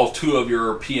 2 of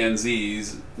your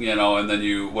PNZs, you know, and then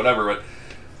you whatever. But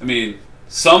I mean,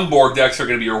 some Borg decks are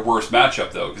going to be your worst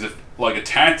matchup though, because if like a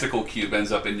tactical cube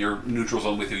ends up in your neutral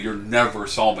zone with you, you're never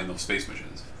solving those space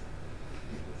missions.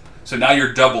 So now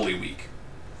you're doubly weak.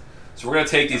 So we're going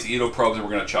to take these Edo probes and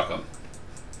we're going to chuck them.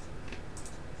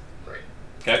 Great.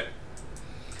 Okay.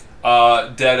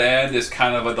 Dead end is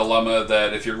kind of a dilemma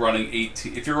that if you're running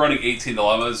 18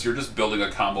 dilemmas, you're just building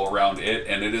a combo around it,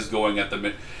 and it is going at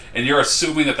the and you're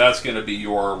assuming that that's going to be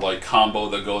your like combo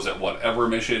that goes at whatever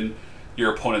mission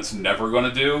your opponent's never going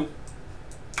to do,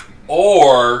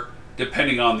 or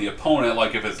depending on the opponent,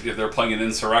 like if they're playing an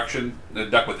insurrection, a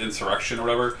deck with insurrection or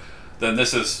whatever, then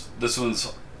this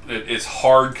one's it's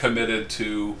hard committed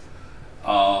to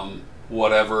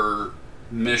whatever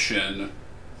mission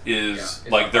is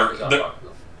like they're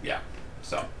yeah.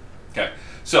 So okay,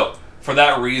 so for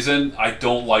that reason, I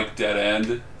don't like dead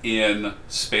end in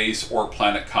space or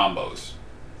planet combos.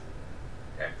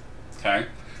 Okay,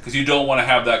 because you don't want to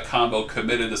have that combo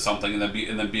committed to something and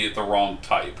then be at the wrong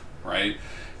type, right?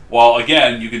 While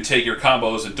again, you can take your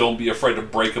combos and don't be afraid to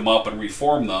break them up and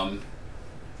reform them.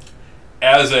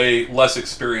 As a less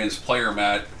experienced player,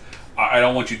 Matt, I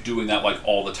don't want you doing that like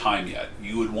all the time yet.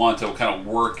 You would want to kind of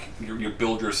work, you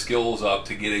build your skills up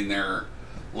to getting there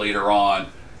later on.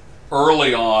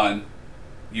 Early on,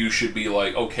 you should be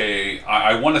like, okay,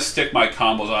 I want to stick my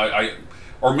combos.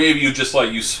 Or maybe you just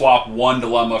like you swap one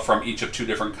dilemma from each of two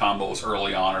different combos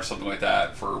early on or something like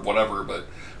that for whatever. But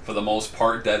for the most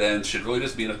part, dead ends should really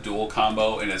just be in a dual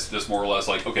combo, and it's just more or less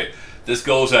like, okay, this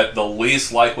goes at the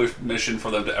least likely mission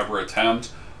for them to ever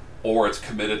attempt, or it's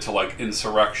committed to like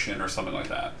insurrection or something like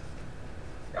that.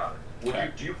 Got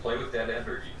it. Do you play with dead end,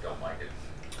 or you don't mind it?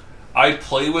 I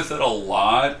play with it a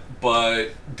lot, but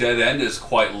dead end is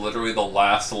quite literally the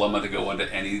last dilemma to go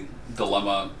into any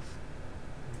dilemma,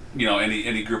 you know,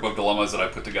 any group of dilemmas that I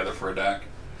put together for a deck.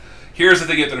 Here's the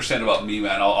thing you have to understand about me,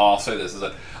 man. I'll say this, is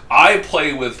that I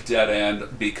play with dead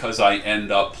end because I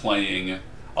end up playing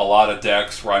a lot of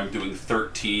decks where I'm doing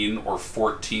 13 or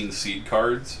 14 seed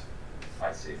cards.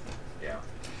 I see. Yeah.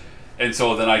 And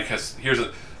so then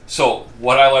so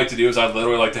what I like to do is I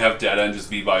literally like to have dead end just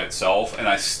be by itself, and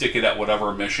I stick it at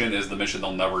whatever mission is the mission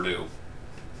they'll never do.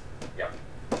 Yep.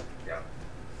 Yep.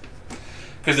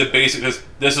 Because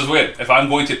this is weird. If I'm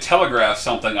going to telegraph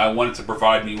something, I want it to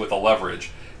provide me with a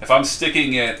leverage. If I'm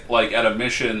sticking it like at a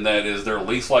mission that is their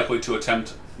least likely to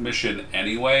attempt mission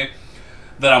anyway,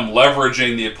 then I'm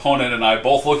leveraging the opponent and I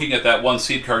both looking at that one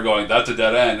seed card going, that's a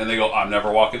dead end, and they go, I'm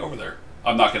never walking over there.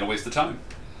 I'm not going to waste the time.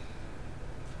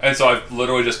 And so I've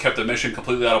literally just kept the mission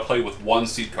completely out of play with one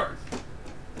seed card.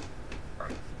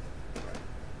 Right.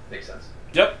 Makes sense.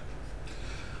 Yep.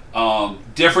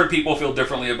 Different people feel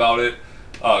differently about it.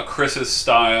 Chris's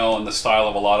style and the style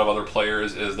of a lot of other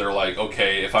players is they're like,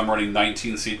 okay, if I'm running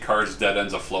 19 seed cards, dead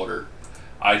end's a floater.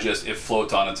 It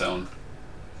floats on its own.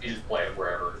 You just play it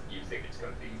wherever you think it's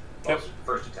going to be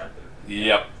first attempt.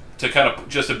 Yep.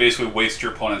 To basically waste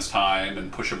your opponent's time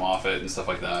and push them off it and stuff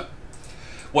like that.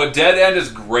 What dead end is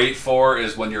great for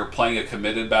is when you're playing a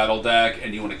committed battle deck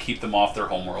and you want to keep them off their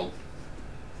homeworld.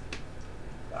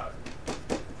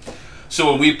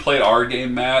 So when we played our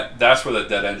game, Matt, that's where the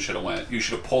dead end should have went. You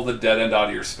should have pulled the dead end out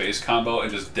of your space combo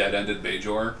and just dead ended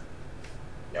Bajor.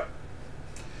 Yep.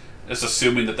 Just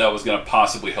assuming that was going to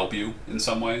possibly help you in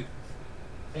some way.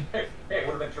 Hey, it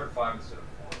would have been turn 5 instead of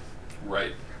 4.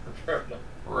 Right.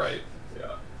 Right.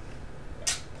 Yeah.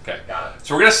 Okay. Got it.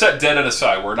 So we're gonna set dead end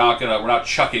aside. We're not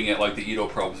chucking it like the Edo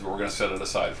probes, but we're gonna set it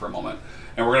aside for a moment,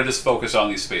 and we're gonna just focus on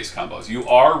these space combos. You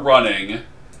are running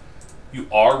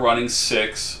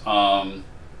 6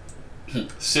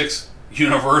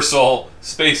 universal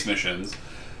space missions.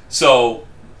 So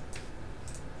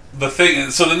then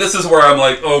this is where I'm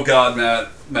like, oh God,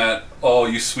 Matt, oh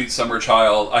you sweet summer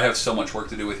child, I have so much work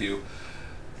to do with you.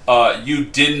 You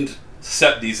didn't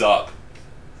set these up.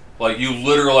 Like, you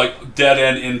literally, like, dead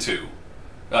end into.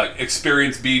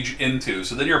 Experience Beej into.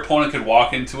 So then your opponent could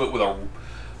walk into it with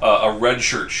a red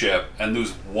shirt ship and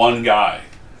lose one guy.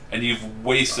 And you've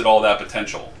wasted all that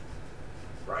potential.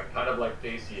 Right. Kind of like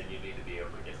Dacian, you need to be able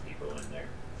to get people in there.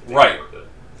 Right.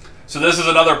 So this is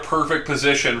another perfect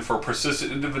position for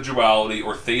Persistent Individuality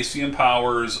or Thasian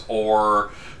Powers or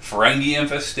Ferengi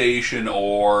Infestation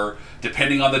or,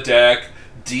 depending on the deck,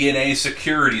 DNA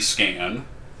Security Scan.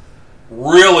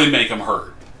 Really make them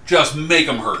hurt. Just make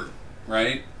them hurt,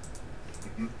 right?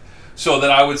 Mm-hmm. So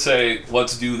then I would say,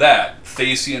 let's do that.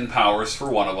 Thasian Powers for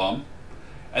one of them.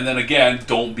 And then again,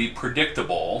 don't be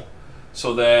predictable.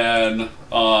 So then,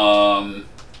 let's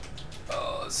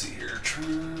see here.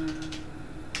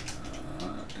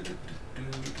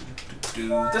 Do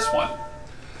this one.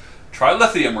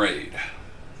 Trilithium Raid.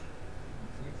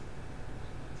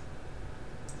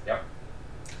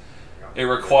 It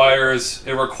requires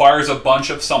a bunch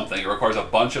of something. It requires a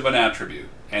bunch of an attribute,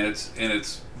 and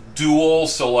it's dual.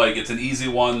 So like it's an easy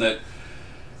one that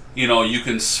You know, you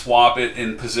can swap it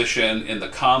in position in the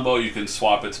combo. You can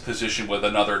swap its position with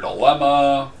another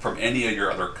dilemma from any of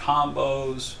your other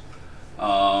combos.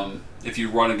 If you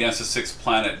run against a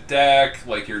 6-planet deck,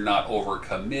 like, you're not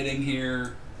over-committing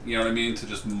here. You know what I mean? To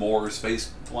just more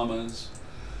space dilemmas.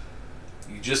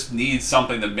 You just need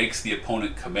something that makes the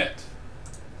opponent commit.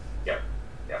 Yep.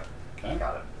 Okay.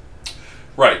 Got it.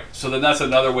 Right. So then that's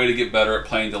another way to get better at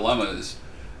playing dilemmas,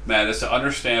 Matt, is to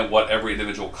understand what every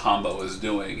individual combo is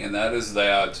doing. And that is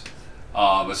that,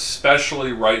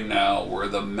 especially right now where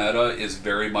the meta is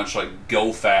very much like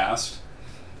go fast,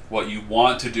 what you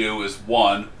want to do is,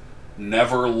 one,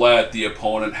 never let the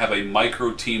opponent have a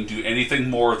micro team do anything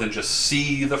more than just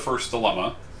see the first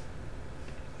dilemma.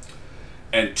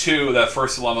 And two, that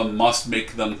first dilemma must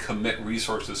make them commit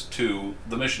resources to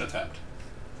the mission attempt.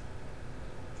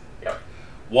 Yep.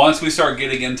 Once we start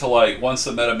getting into, like, once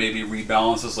the meta maybe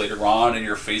rebalances later on and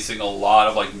you're facing a lot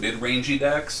of, like, mid-rangey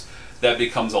decks, that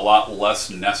becomes a lot less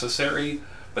necessary.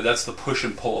 But that's the push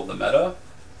and pull of the meta.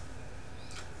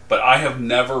 But I have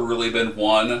never really been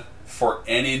one for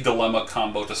any dilemma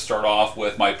combo to start off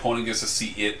with my opponent gets to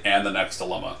see it and the next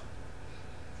dilemma.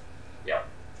 Yep.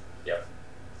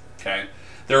 Okay?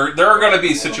 There are going to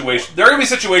be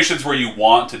situations where you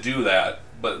want to do that,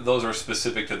 but those are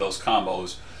specific to those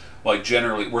combos. Like,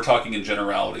 generally, we're talking in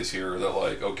generalities here. That,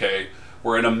 like, okay,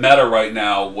 we're in a meta right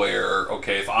now where,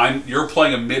 okay, if you're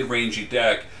playing a mid-rangey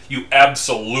deck, you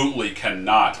absolutely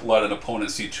cannot let an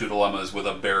opponent see 2 dilemmas with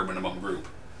a bare minimum group.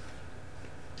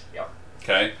 Yep.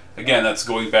 Okay? Again, that's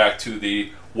going back to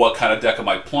the what kind of deck am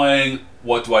I playing?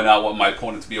 What do I not want my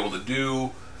opponent to be able to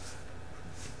do?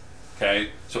 Okay?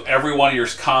 So every one of your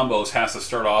combos has to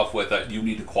start off with that you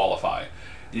need to qualify.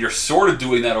 And you're sort of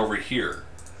doing that over here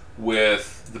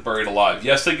with the Buried Alive.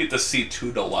 Yes, they get to see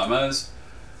 2 dilemmas,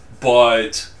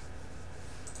 but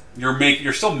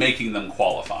you're still making them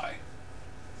qualify.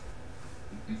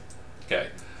 Okay.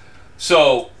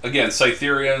 So, again,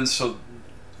 Cytherians, so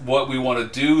what we want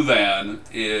to do then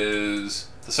is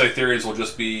the Cytherians will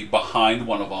just be behind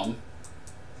one of them.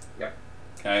 Yep.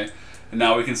 Okay. And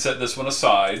now we can set this one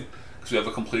aside because we have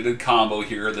a completed combo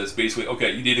here that's basically,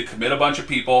 okay, you need to commit a bunch of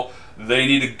people, they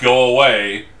need to go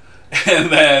away,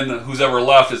 and then who's ever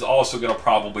left is also going to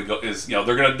probably go, they're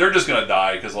just going to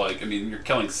die because, like, I mean, you're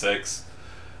killing 6.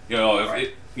 You know,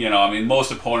 right. I mean,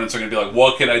 most opponents are going to be like,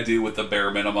 what can I do with the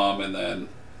bare minimum? And then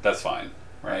that's fine,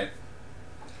 right?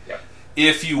 Yep.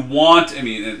 If you want,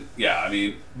 depending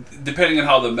on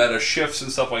how the meta shifts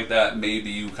and stuff like that, maybe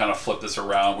you kind of flip this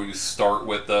around where you start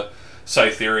with the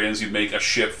Cytherians, you make a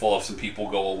ship full of some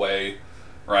people go away,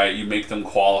 right? You make them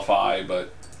qualify,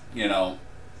 but, you know,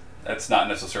 that's not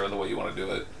necessarily the way you want to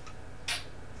do it.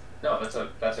 No, that's a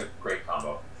great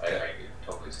combo. Okay. I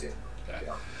totally see it. Okay.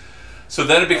 Yeah. So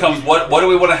then it becomes, what do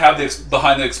we want to have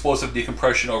behind the explosive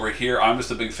decompression over here? I'm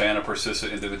just a big fan of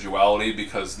persistent individuality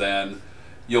because then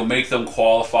you'll make them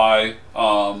qualify.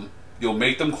 You'll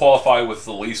make them qualify with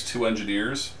at least 2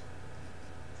 engineers.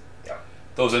 Yeah.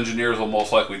 Those engineers will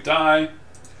most likely die,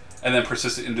 and then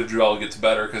persistent individuality gets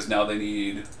better because now they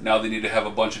need to have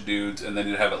a bunch of dudes, and they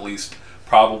need to have at least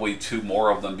probably 2 more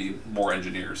of them be more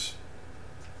engineers.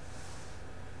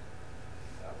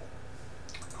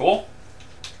 Cool.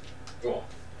 Cool.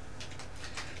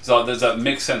 So does that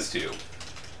make sense to you?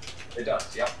 It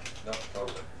does. Yep. No,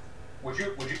 totally. Would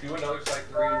you do another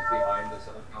Cytherians behind this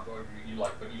other combo? You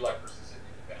like persistent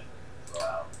independent.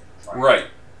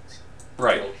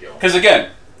 Right. Because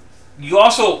again, you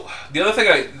also the other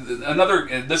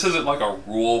thing this isn't like a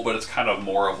rule, but it's kind of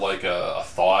more of like a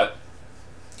thought,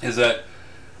 is that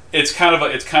it's a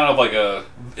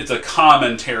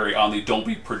commentary on the don't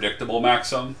be predictable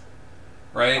maxim,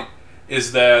 right?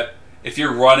 Is that if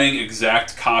you're running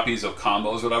exact copies of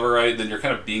combos or whatever, right, then you're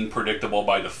kind of being predictable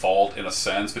by default in a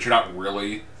sense, but you're not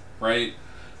really, right?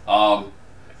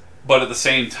 But at the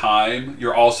same time,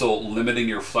 you're also limiting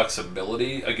your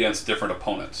flexibility against different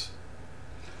opponents.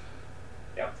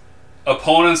 Yeah.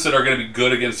 Opponents that are going to be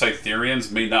good against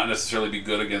Cytherians may not necessarily be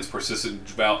good against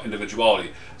persistent individuality.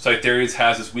 Cytherians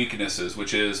has its weaknesses,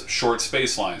 which is short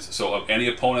space lines. So of any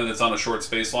opponent that's on a short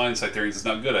space line, Cytherians is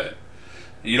not good at it.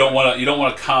 You don't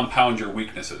want to compound your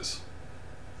weaknesses,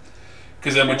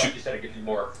 because then what you said, it gives you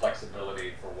more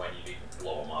flexibility for when you need to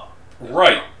blow them up.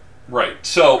 Right.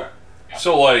 So,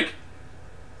 like,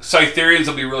 Cytherians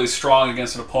will be really strong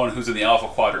against an opponent who's in the alpha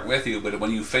quadrant with you, but when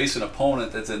you face an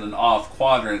opponent that's in an off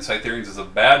quadrant, Cytherians is a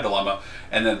bad dilemma,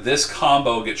 and then this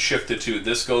combo gets shifted to,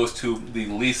 this goes to the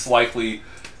least likely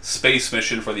space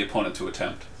mission for the opponent to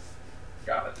attempt.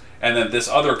 Got it. And then this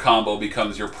other combo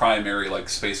becomes your primary, like,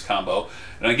 space combo.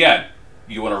 And again,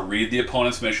 You want to read the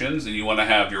opponent's missions, and you want to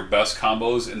have your best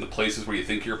combos in the places where you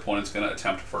think your opponent's going to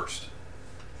attempt first.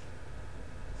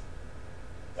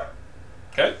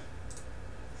 Okay?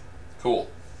 Cool.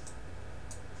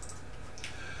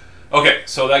 Okay,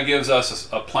 so that gives us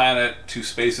a planet, 2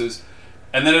 spaces.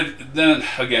 And then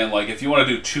again, like if you want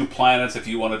to do 2 planets, if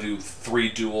you want to do 3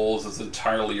 duels, it's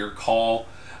entirely your call.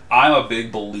 I'm a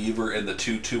big believer in the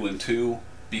 2, 2, and 2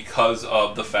 because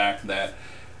of the fact that,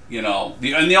 you know,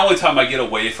 the only time I get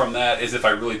away from that is if I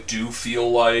really do feel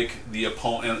like the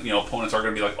opponents are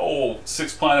going to be like, oh,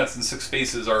 6 planets and 6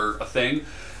 spaces are a thing.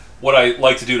 What I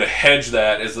like to do to hedge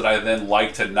that is that I then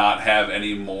like to not have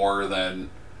any more than,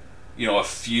 you know, a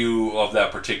few of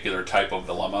that particular type of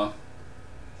dilemma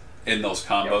in those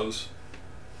combos. Yep.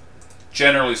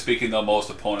 Generally speaking, though, most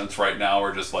opponents right now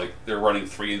are just like, they're running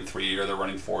 3 and 3 or they're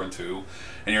running 4 and 2,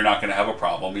 and you're not going to have a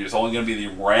problem. You're just only going to be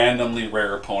the randomly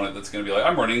rare opponent that's going to be like,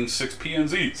 I'm running 6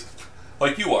 PNZs,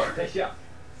 like you are. Yeah.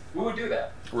 Who would do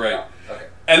that? Right. Yeah. Okay.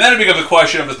 And then it becomes a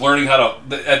question of just learning how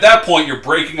to... At that point, you're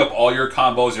breaking up all your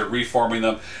combos, you're reforming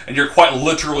them, and you're quite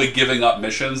literally giving up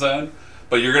missions then.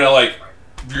 But you're going to, like...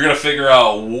 You're going to figure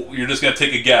out... You're just going to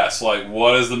take a guess. Like,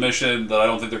 what is the mission that I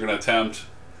don't think they're going to attempt?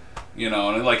 You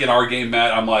know, and like in our game,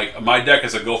 Matt, I'm like... My deck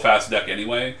is a go-fast deck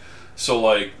anyway. So,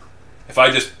 like, if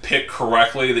I just pick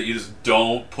correctly that you just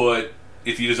don't put...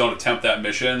 If you just don't attempt that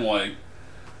mission, like...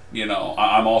 You know,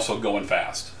 I'm also going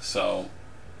fast. So...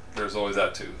 There's always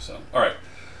that too. So, all right.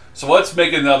 So let's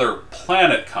make another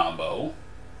planet combo.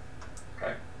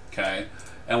 Okay. Okay.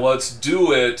 And let's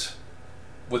do it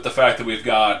with the fact that we've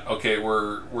got, okay,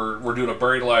 we're doing a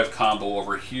Buried Alive combo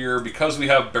over here. Because we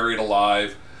have Buried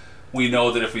Alive, we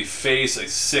know that if we face a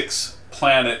 6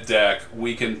 planet deck,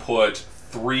 we can put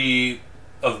 3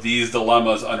 of these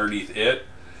dilemmas underneath it.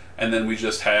 And then we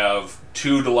just have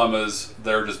 2 dilemmas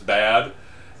that are just bad.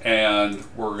 And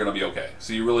we're going to be okay.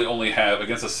 So you really only have,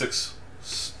 against a 6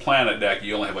 planet deck,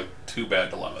 you only have like 2 bad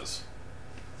dilemmas.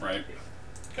 Right?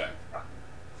 Okay.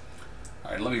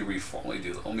 Alright, let me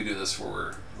let me do this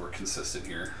where we're consistent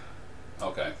here.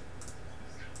 Okay.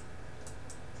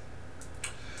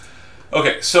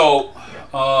 Okay, so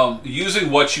using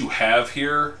what you have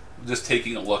here, just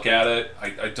taking a look at it,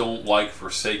 I don't like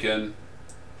Forsaken.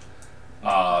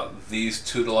 These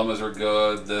 2 dilemmas are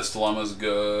good. This dilemma is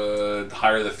good.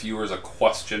 Hire the Fewer is a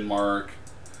question mark.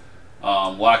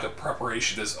 Lack of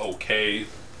preparation is okay.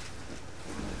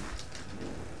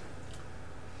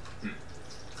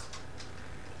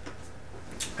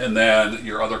 And then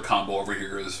your other combo over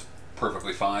here is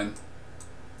perfectly fine.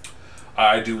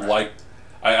 I do like.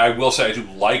 I will say I do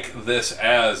like this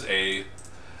as a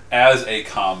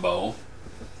combo.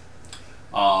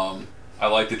 I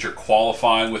like that you're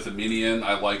qualifying with a minion.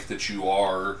 I like that you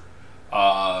are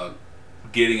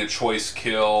getting a choice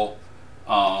kill.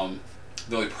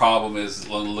 The only problem is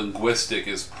linguistic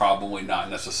is probably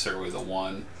not necessarily the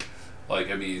one.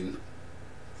 Like, I mean,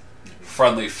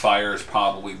 friendly fire is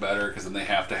probably better because then they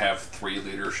have to have 3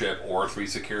 leadership or 3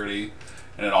 security.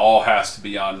 And it all has to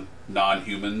be on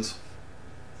non-humans.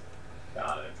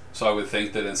 Got it. So I would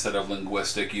think that instead of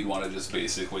linguistic, you'd want to just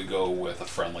basically go with a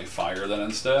friendly fire then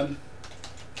instead.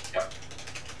 Yep.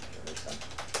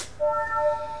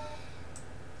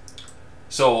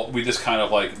 So we just kind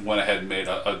of like went ahead and made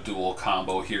a dual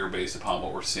combo here based upon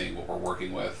what we're seeing, what we're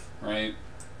working with, right?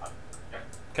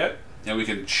 Okay. And we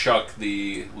can chuck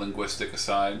the linguistic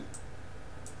aside.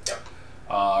 Yep.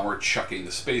 We're chucking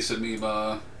the space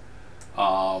amoeba.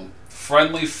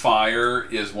 Friendly fire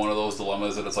is one of those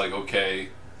dilemmas that it's like, okay,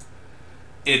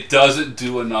 it doesn't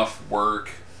do enough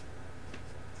work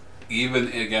even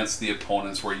against the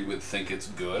opponents where you would think it's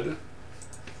good.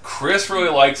 Chris really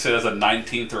likes it as a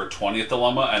 19th or a 20th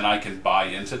dilemma, and I can buy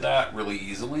into that really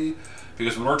easily.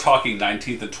 Because when we're talking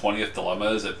 19th and 20th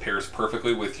dilemmas, it pairs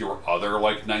perfectly with your other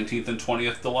like 19th and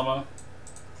 20th dilemma.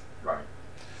 Right.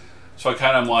 So I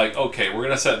kind of am like, okay, we're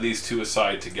going to set these 2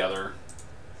 aside together.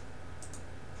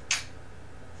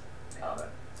 Got it.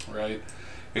 Right?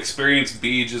 Experience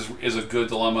Beach is a good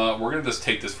dilemma. We're going to just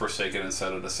take this Forsaken and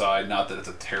set it aside. Not that it's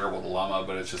a terrible dilemma,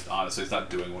 but it's just honestly, it's not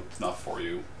doing enough for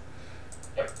you.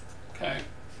 Yep. Okay.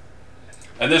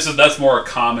 And that's more a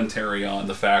commentary on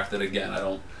the fact that,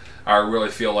 again, I really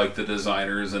feel like the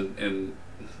designers and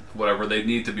whatever, they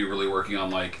need to be really working on,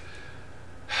 like,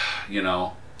 you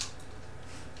know,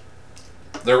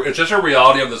 it's just a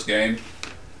reality of this game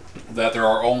that there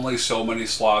are only so many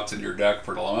slots in your deck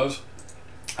for dilemmas.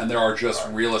 And there are just,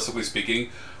 realistically speaking,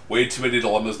 way too many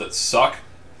dilemmas that suck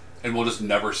and we'll just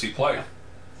never see play.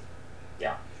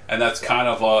 Yeah. And that's kind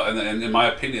of, and in my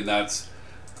opinion, that's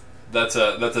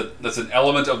an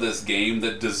element of this game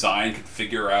that design could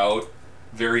figure out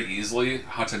very easily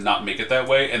how to not make it that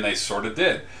way, and they sort of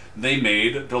did. They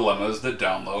made dilemmas that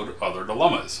download other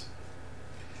dilemmas.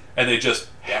 And they just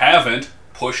haven't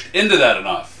pushed into that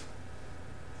enough.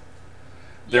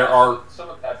 There are some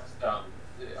of that.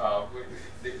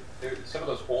 Some of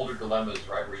those older dilemmas,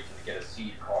 right, where you can get a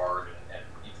seed card and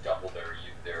you double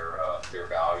their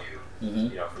value.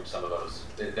 You know, from some of those,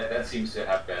 that seems to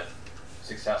have been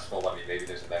successful. I mean, maybe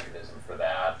there's a mechanism for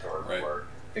that, or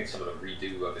I think some of the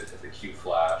redo of the Q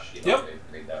flash, you know, they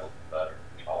made that a little better.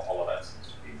 All of that seems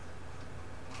to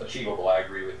be achievable. I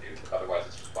agree with you. Otherwise,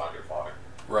 it's just binder fodder.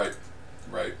 Right,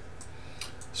 right.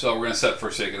 So we're gonna set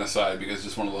Forsaken aside because it's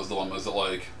just one of those dilemmas that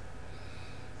like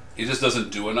it just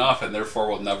doesn't do enough, and therefore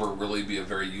will never really be a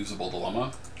very usable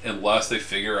dilemma unless they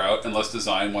figure out, unless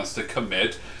design wants to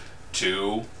commit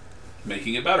to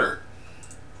making it better.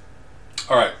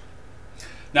 All right.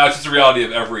 Now it's just the reality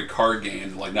of every card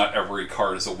game. Like not every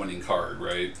card is a winning card,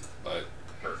 right? But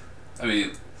I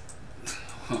mean,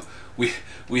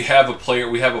 we have a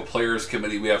players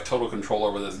committee. We have total control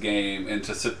over this game, and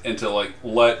to like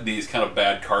let these kind of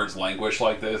bad cards languish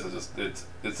like this is just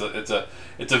it's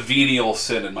a venial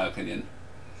sin in my opinion.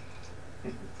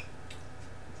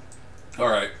 All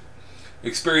right.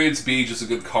 Experience Beach is a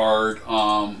good card,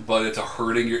 but it's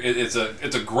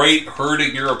a great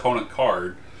hurting your opponent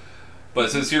card. But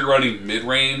since you're running mid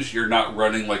range, you're not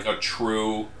running like a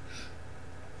true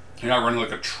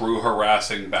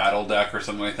harassing battle deck or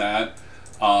something like that.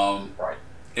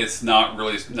 It's not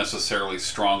really necessarily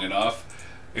strong enough.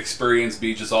 Experience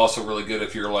Beach is also really good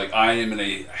if you're like, I am in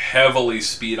a heavily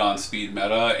speed on speed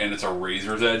meta and it's a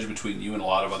razor's edge between you and a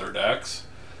lot of other decks.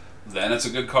 Then it's a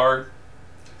good card.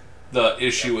 The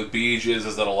issue with Beach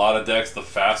is that a lot of decks, the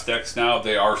fast decks now,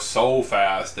 they are so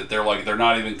fast that they're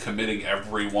not even committing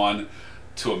everyone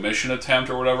to a mission attempt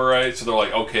or whatever, right? So they're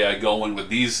like, okay, I go in with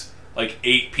these like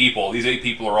 8 people. These 8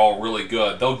 people are all really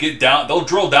good. They'll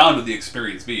drill down to the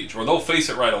Experience Beach, or they'll face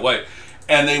it right away,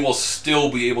 and they will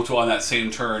still be able to on that same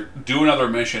turn do another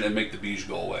mission and make the Beach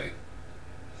go away.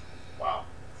 Wow.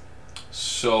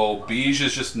 So Beach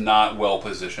is just not well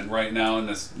positioned right now, and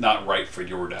it's not right for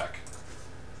your deck.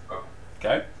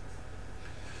 Okay.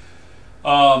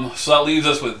 So that leaves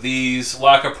us with these.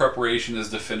 Lack of preparation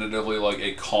is definitively like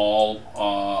a call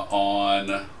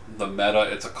on the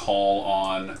meta. It's a call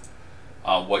on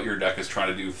what your deck is trying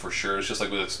to do for sure. It's just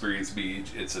like with Experience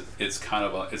Beach. It's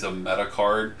a meta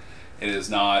card. It is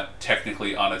not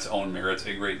technically on its own merits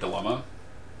a great dilemma.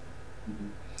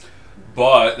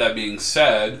 But that being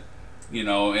said, you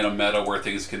know, in a meta where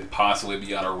things can possibly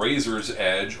be on a razor's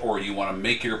edge, or you want to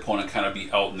make your opponent kind of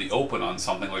be out in the open on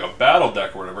something like a battle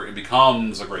deck or whatever, it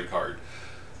becomes a great card.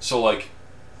 So like,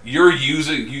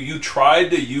 you tried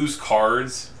to use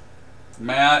cards,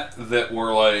 Matt, that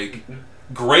were like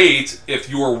great if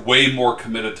you were way more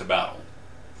committed to battle,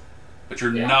 but you're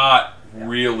not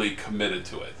really committed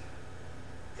to it.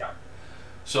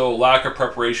 So lack of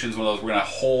preparation is one of those. We're going to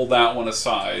hold that one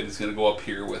aside. It's going to go up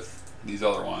here with these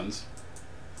other ones.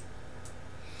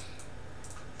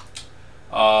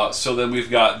 So then we've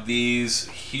got these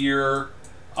here.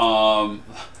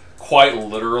 Quite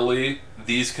literally,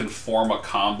 these can form a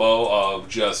combo of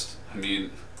just, I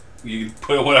mean, you can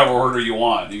put whatever order you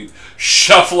want. You can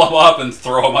shuffle them up and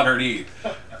throw them underneath.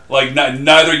 Like,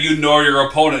 neither you nor your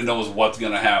opponent knows what's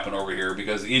going to happen over here,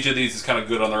 because each of these is kind of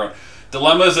good on their own.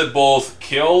 Dilemmas that both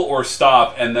kill or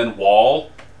stop and then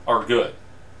wall are good.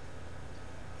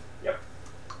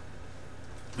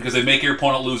 Because they make your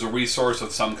opponent lose a resource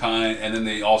of some kind, and then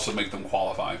they also make them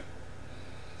qualify.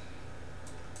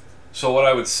 So what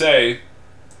I would say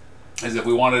is, if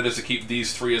we wanted just to keep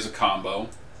these 3 as a combo,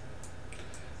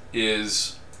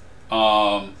 is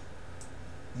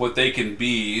what they can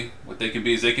be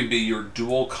is they can be your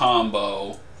dual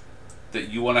combo that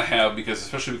you want to have, because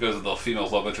especially because of the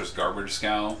female's love interest Garbage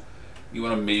Scow, you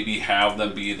want to maybe have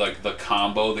them be like the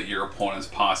combo that your opponent's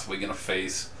possibly going to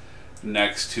face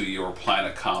next to your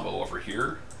planet combo over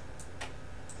here.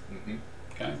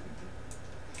 Okay.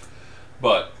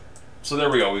 But so there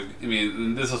we go. I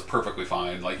mean, this is perfectly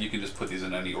fine. Like, you can just put these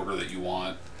in any order that you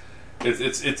want.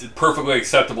 It's perfectly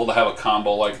acceptable to have a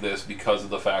combo like this because of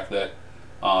the fact that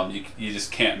you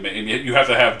just can't make. You have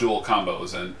to have dual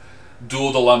combos, and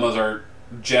dual dilemmas are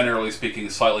generally speaking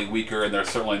slightly weaker, and they're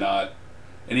certainly not.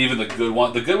 And even the good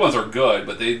ones are good,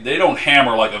 but they don't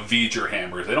hammer like a V'ger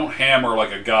hammers. They don't hammer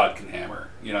like a god can hammer.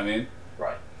 You know what I mean?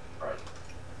 Right.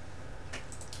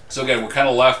 So again, we're kind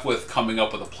of left with coming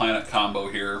up with a planet combo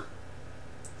here.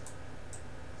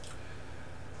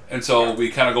 And so we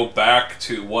kind of go back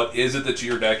to, what is it that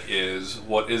your deck is?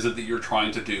 What is it that you're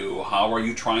trying to do? How are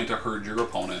you trying to hurt your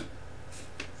opponent?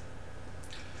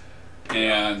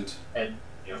 And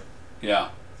you know, yeah.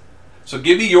 So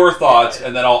give me your thoughts,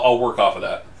 and then I'll work off of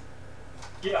that.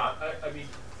 Yeah, I mean,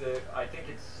 I think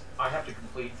I have to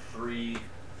complete three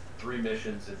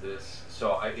missions in this,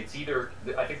 so it's either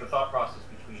I think the thought process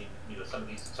between some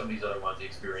of these other ones, the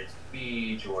experienced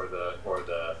beach or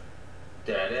the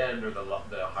dead end or the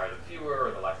higher the fewer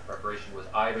or the lack of preparation, was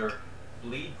either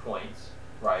bleed points,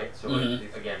 right? So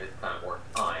again, it's kind of more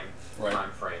time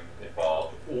frame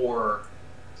involved, or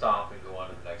stop and go on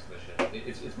to the next mission. It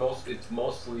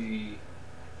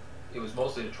was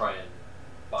mostly to try and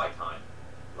buy time,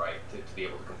 right? To be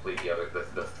able to complete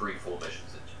the three full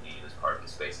missions that you need as part of the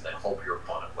space, and then hope your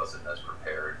opponent wasn't as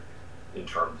prepared in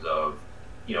terms of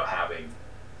having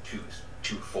two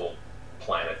full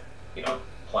planet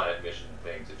mission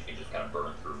things that you can just kind of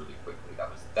burn through really quickly. That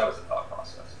was the thought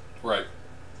process. Right.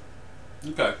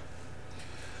 Okay.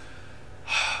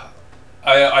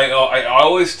 I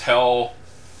always tell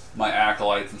my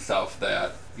acolytes and stuff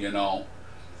that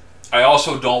I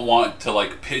also don't want to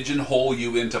like pigeonhole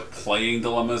you into playing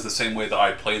dilemmas the same way that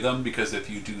I play them, because if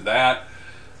you do that,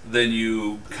 then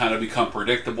you kind of become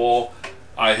predictable.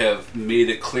 I have made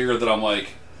it clear that I'm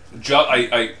like,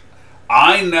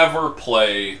 I never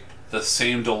play the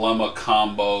same dilemma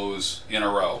combos in a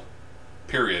row.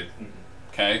 Period.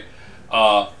 Okay.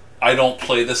 I don't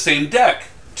play the same deck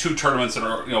two tournaments in a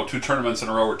row, 2 tournaments in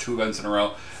a row or 2 events in a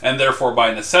row, and therefore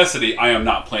by necessity I am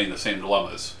not playing the same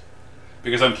dilemmas,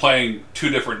 because I'm playing 2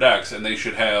 different decks, and they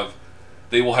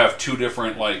will have 2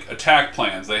 different like attack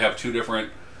plans. They have 2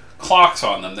 different clocks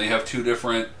on them. They have 2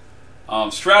 different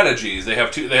strategies. They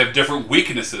have different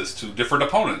weaknesses to different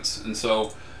opponents, and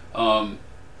so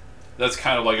that's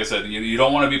kind of like I said. You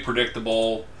don't want to be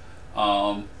predictable.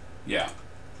 Yeah.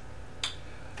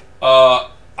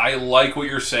 I like what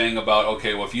you're saying about,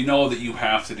 okay, well, if you know that you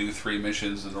have to do 3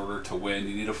 missions in order to win,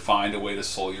 you need to find a way to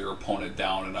slow your opponent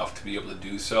down enough to be able to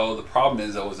do so. The problem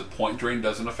is, though, is the point drain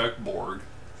doesn't affect Borg.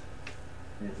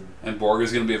 And Borg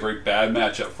is going to be a very bad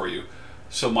matchup for you.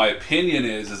 So my opinion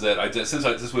is that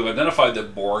since we've identified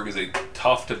that Borg is a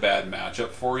tough to bad matchup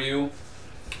for you,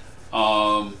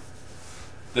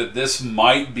 that this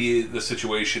might be the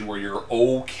situation where you're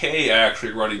okay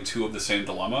actually running 2 of the same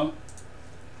dilemma,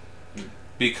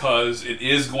 because it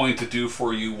is going to do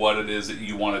for you what it is that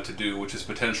you want it to do, which is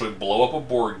potentially blow up a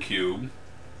Borg cube,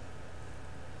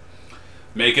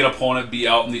 make an opponent be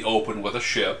out in the open with a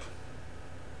ship,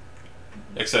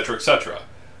 etc., etc.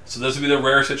 So this would be the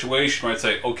rare situation where I'd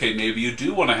say, okay, maybe you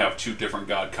do want to have 2 different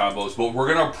god combos, but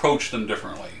we're going to approach them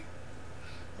differently.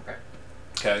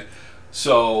 Okay,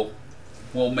 so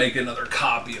we'll make another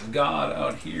copy of God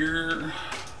out here.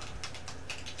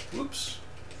 Whoops.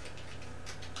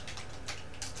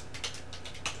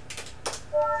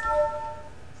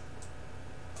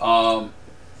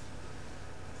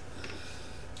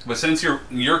 But since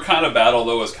your kind of battle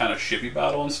though is kind of shippy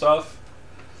battle and stuff,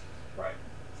 right?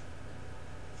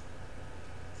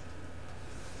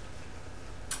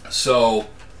 So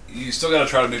you still got to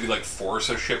try to maybe like force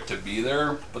a ship to be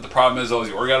there. But the problem is, though,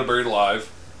 you already got it buried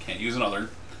alive. Can't use another.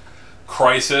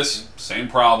 Crisis, same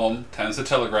problem. Tends to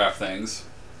telegraph things.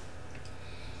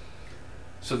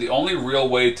 So the only real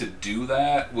way to do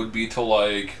that would be to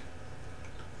like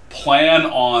plan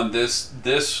on this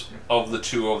of the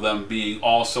 2 of them being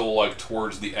also like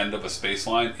towards the end of a space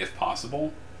line if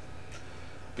possible,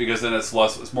 because then it's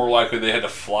more likely they had to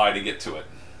fly to get to it.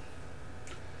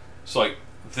 So like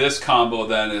this combo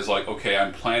then is like, okay,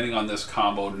 I'm planning on this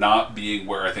combo not being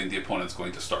where I think the opponent's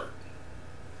going to start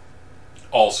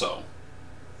also.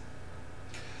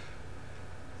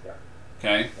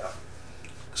 Okay,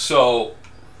 so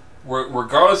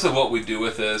regardless of what we do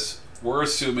with this, we're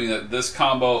assuming that this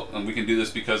combo, and we can do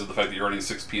this because of the fact that you're running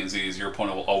 6 P&Zs, your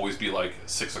opponent will always be like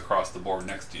 6 across the board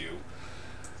next to you.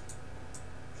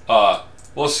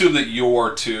 We'll assume that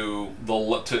you're to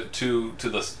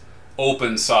the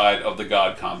open side of the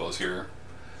god combos here.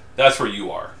 That's where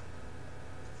you are,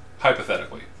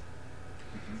 hypothetically.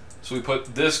 So we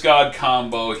put this god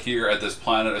combo here at this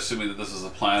planet, assuming that this is a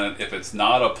planet. If it's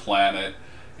not a planet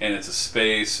and it's a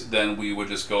space, then we would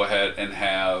just go ahead and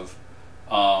have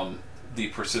the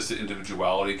persistent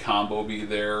individuality combo be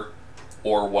there,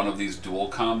 or one of these dual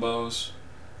combos.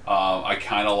 I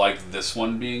kind of like this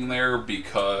one being there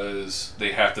because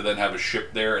they have to then have a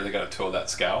ship there and they got to tow that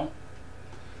scow.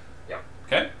 Yeah.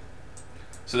 Okay.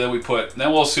 So then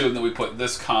we'll assume that we put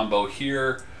this combo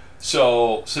here.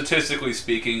 So statistically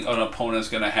speaking, an opponent's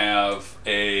going to have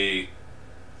a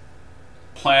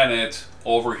planet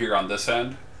over here on this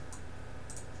end.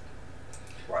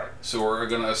 Right. So we're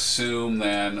going to assume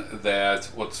then that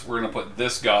we're going to put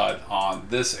this god on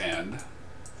this end.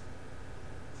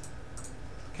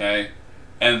 Okay,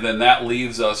 and then that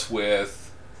leaves us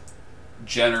with,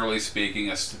 generally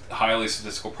speaking, a highly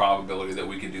statistical probability that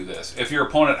we can do this. If your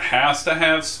opponent has to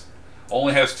have,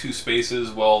 only has 2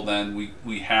 spaces, well, then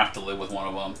we have to live with one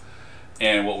of them.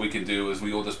 And what we can do is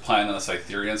we will just plan on the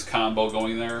Cytherians combo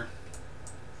going there.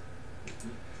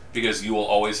 Because you will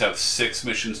always have 6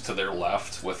 missions to their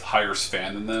left with higher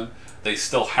span than them. They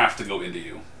still have to go into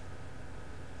you.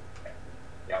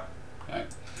 Yep. Okay.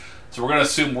 So we're going to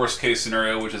assume worst case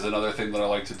scenario, which is another thing that I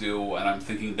like to do, and I'm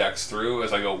thinking decks through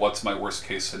as I go, what's my worst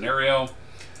case scenario?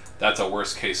 That's a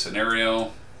worst case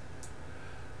scenario.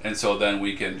 And so then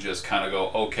we can just kind of go,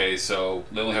 okay, so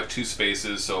they only have 2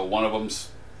 spaces, so one of them's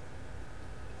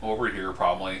over here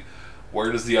probably.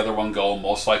 Where does the other one go?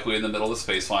 Most likely in the middle of the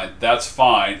space line. That's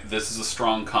fine. This is a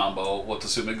strong combo. Let's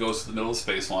assume it goes to the middle of the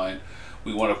space line.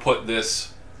 We want to put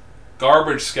this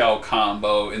garbage scout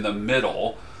combo in the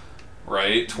middle,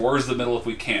 right? Towards the middle if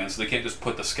we can. So they can't just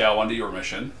put the scout onto your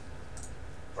mission.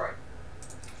 Right.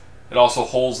 It also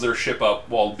holds their ship up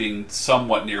while being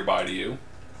somewhat nearby to you.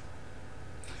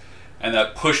 And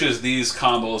that pushes these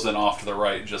combos then off to the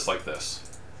right, just like this.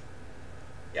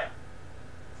 Yeah.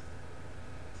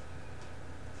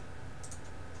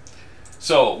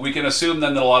 So we can assume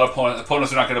then that a lot of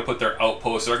opponents are not going to put their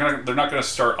outposts. They're not going to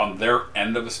start on their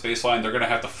end of the space line. They're going to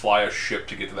have to fly a ship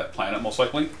to get to that planet, most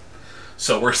likely.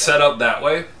 So we're set up that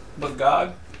way with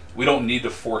God. We don't need to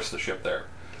force the ship there.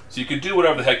 So you can do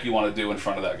whatever the heck you want to do in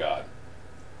front of that God.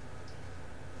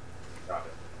 Got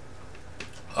it.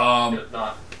 Just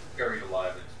not buried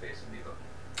alive in space amoeba.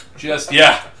 Just,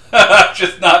 yeah.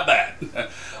 Just not that.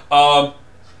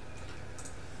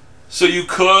 So you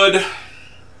could...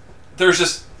 There's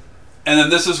just, and then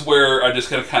this is where I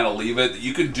just gotta kind of leave it.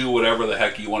 You can do whatever the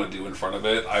heck you want to do in front of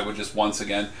it. I would just, once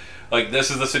again, like, this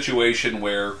is the situation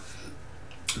where,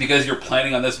 because you're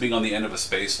planning on this being on the end of a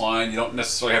space line, you don't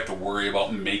necessarily have to worry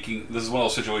about making, this is one of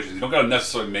those situations, you don't gotta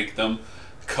necessarily make them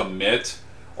commit,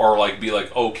 or like be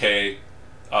like, okay,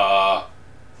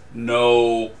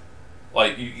 no,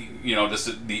 like, you know,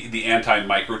 just the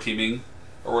anti-micro teaming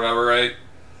or whatever, right?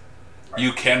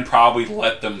 You can probably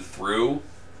let them through.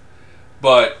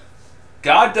 But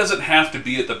God doesn't have to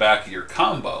be at the back of your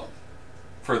combo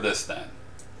for this then.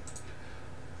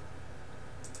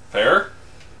 Fair?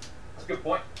 That's a good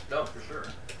point. No, for sure.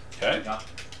 Okay. Yeah.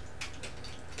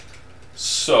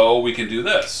 So we can do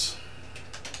this.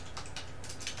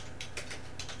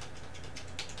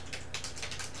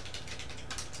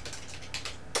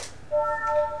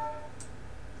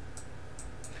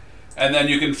 And then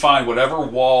you can find whatever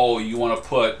wall you want to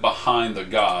put behind the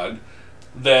God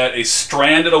that a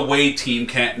stranded away team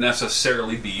can't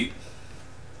necessarily beat.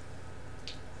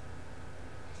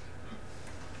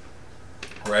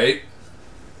 Right?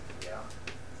 Yeah.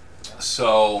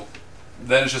 So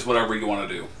then it's just whatever you want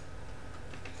to do.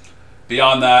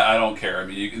 Beyond that, I don't care. I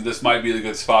mean, this might be the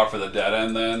good spot for the dead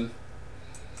end then.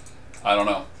 I don't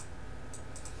know.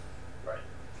 Right.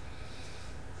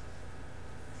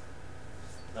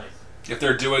 Nice. If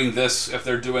they're doing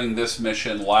this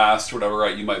mission last or whatever,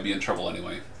 right, you might be in trouble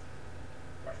anyway.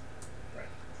 Right. Right.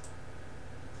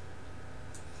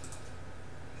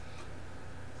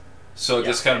 So it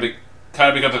just kind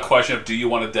of becomes a question of, do you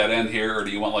want a dead end here, or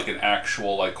do you want like an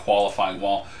actual like qualifying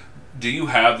wall? Do you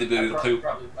have the ability to play?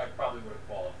 I probably would have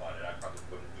qualified it. I probably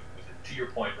wouldn't. To your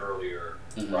point earlier,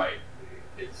 right?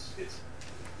 It's if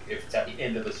it's at the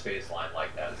end of the space line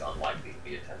like that, it's unlikely to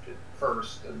be attempted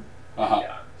first, and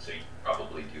yeah, so you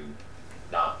probably do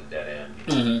not the dead end.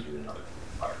 You do another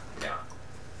part. Yeah,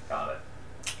 got it.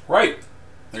 Right.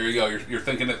 There you go. You're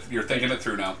thinking it. You're thinking it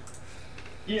through now.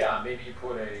 Yeah, maybe you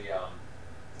put a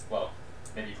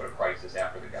maybe you put a crisis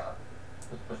after the god.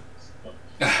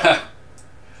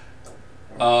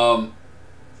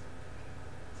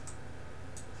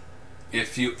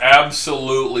 If you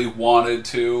absolutely wanted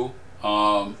to,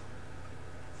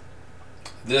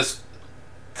 this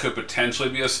could potentially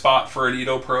be a spot for an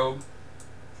Edo probe.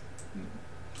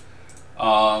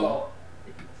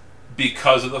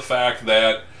 Because of the fact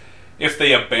that if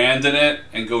they abandon it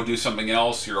and go do something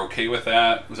else, you're okay with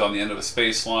that. It was on the end of a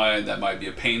space line. That might be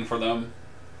a pain for them.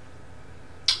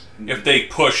 If they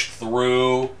push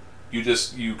through,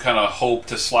 you kind of hope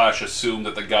to / assume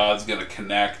that the god's going to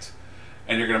connect,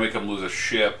 and you're going to make them lose a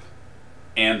ship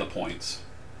and the points.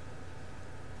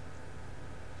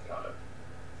 Got it.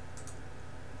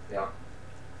 Yeah.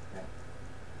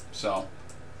 So,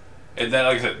 and then,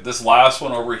 like I said, this last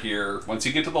one over here, once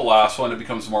you get to the last one, it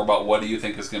becomes more about what do you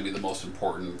think is going to be the most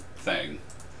important thing.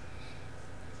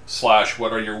 /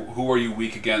 who are you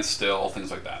weak against still,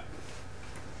 things like that.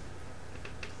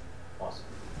 Awesome.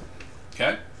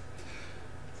 Okay?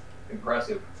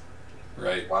 impressive.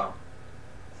 Right. Wow.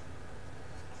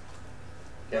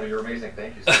 Kevin, you're amazing.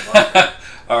 Thank you so much.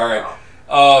 All right.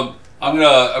 Wow. I'm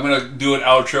gonna do an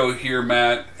outro here,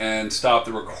 Matt, and stop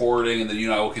the recording, and then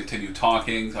you and I will continue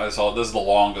talking. This is the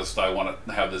longest I want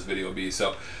to have this video be.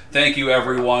 So, thank you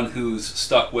everyone who's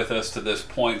stuck with us to this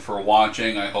point for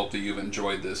watching. I hope that you've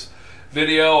enjoyed this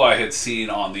video. I had seen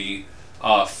on the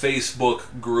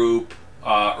Facebook group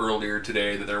earlier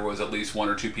today that there was at least 1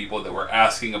 or 2 people that were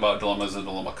asking about dilemmas and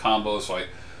dilemma combos. So I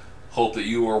hope that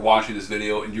you are watching this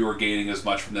video and you are gaining as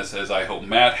much from this as I hope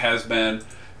Matt has been.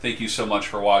 Thank you so much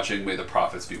for watching. May the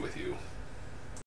profits be with you.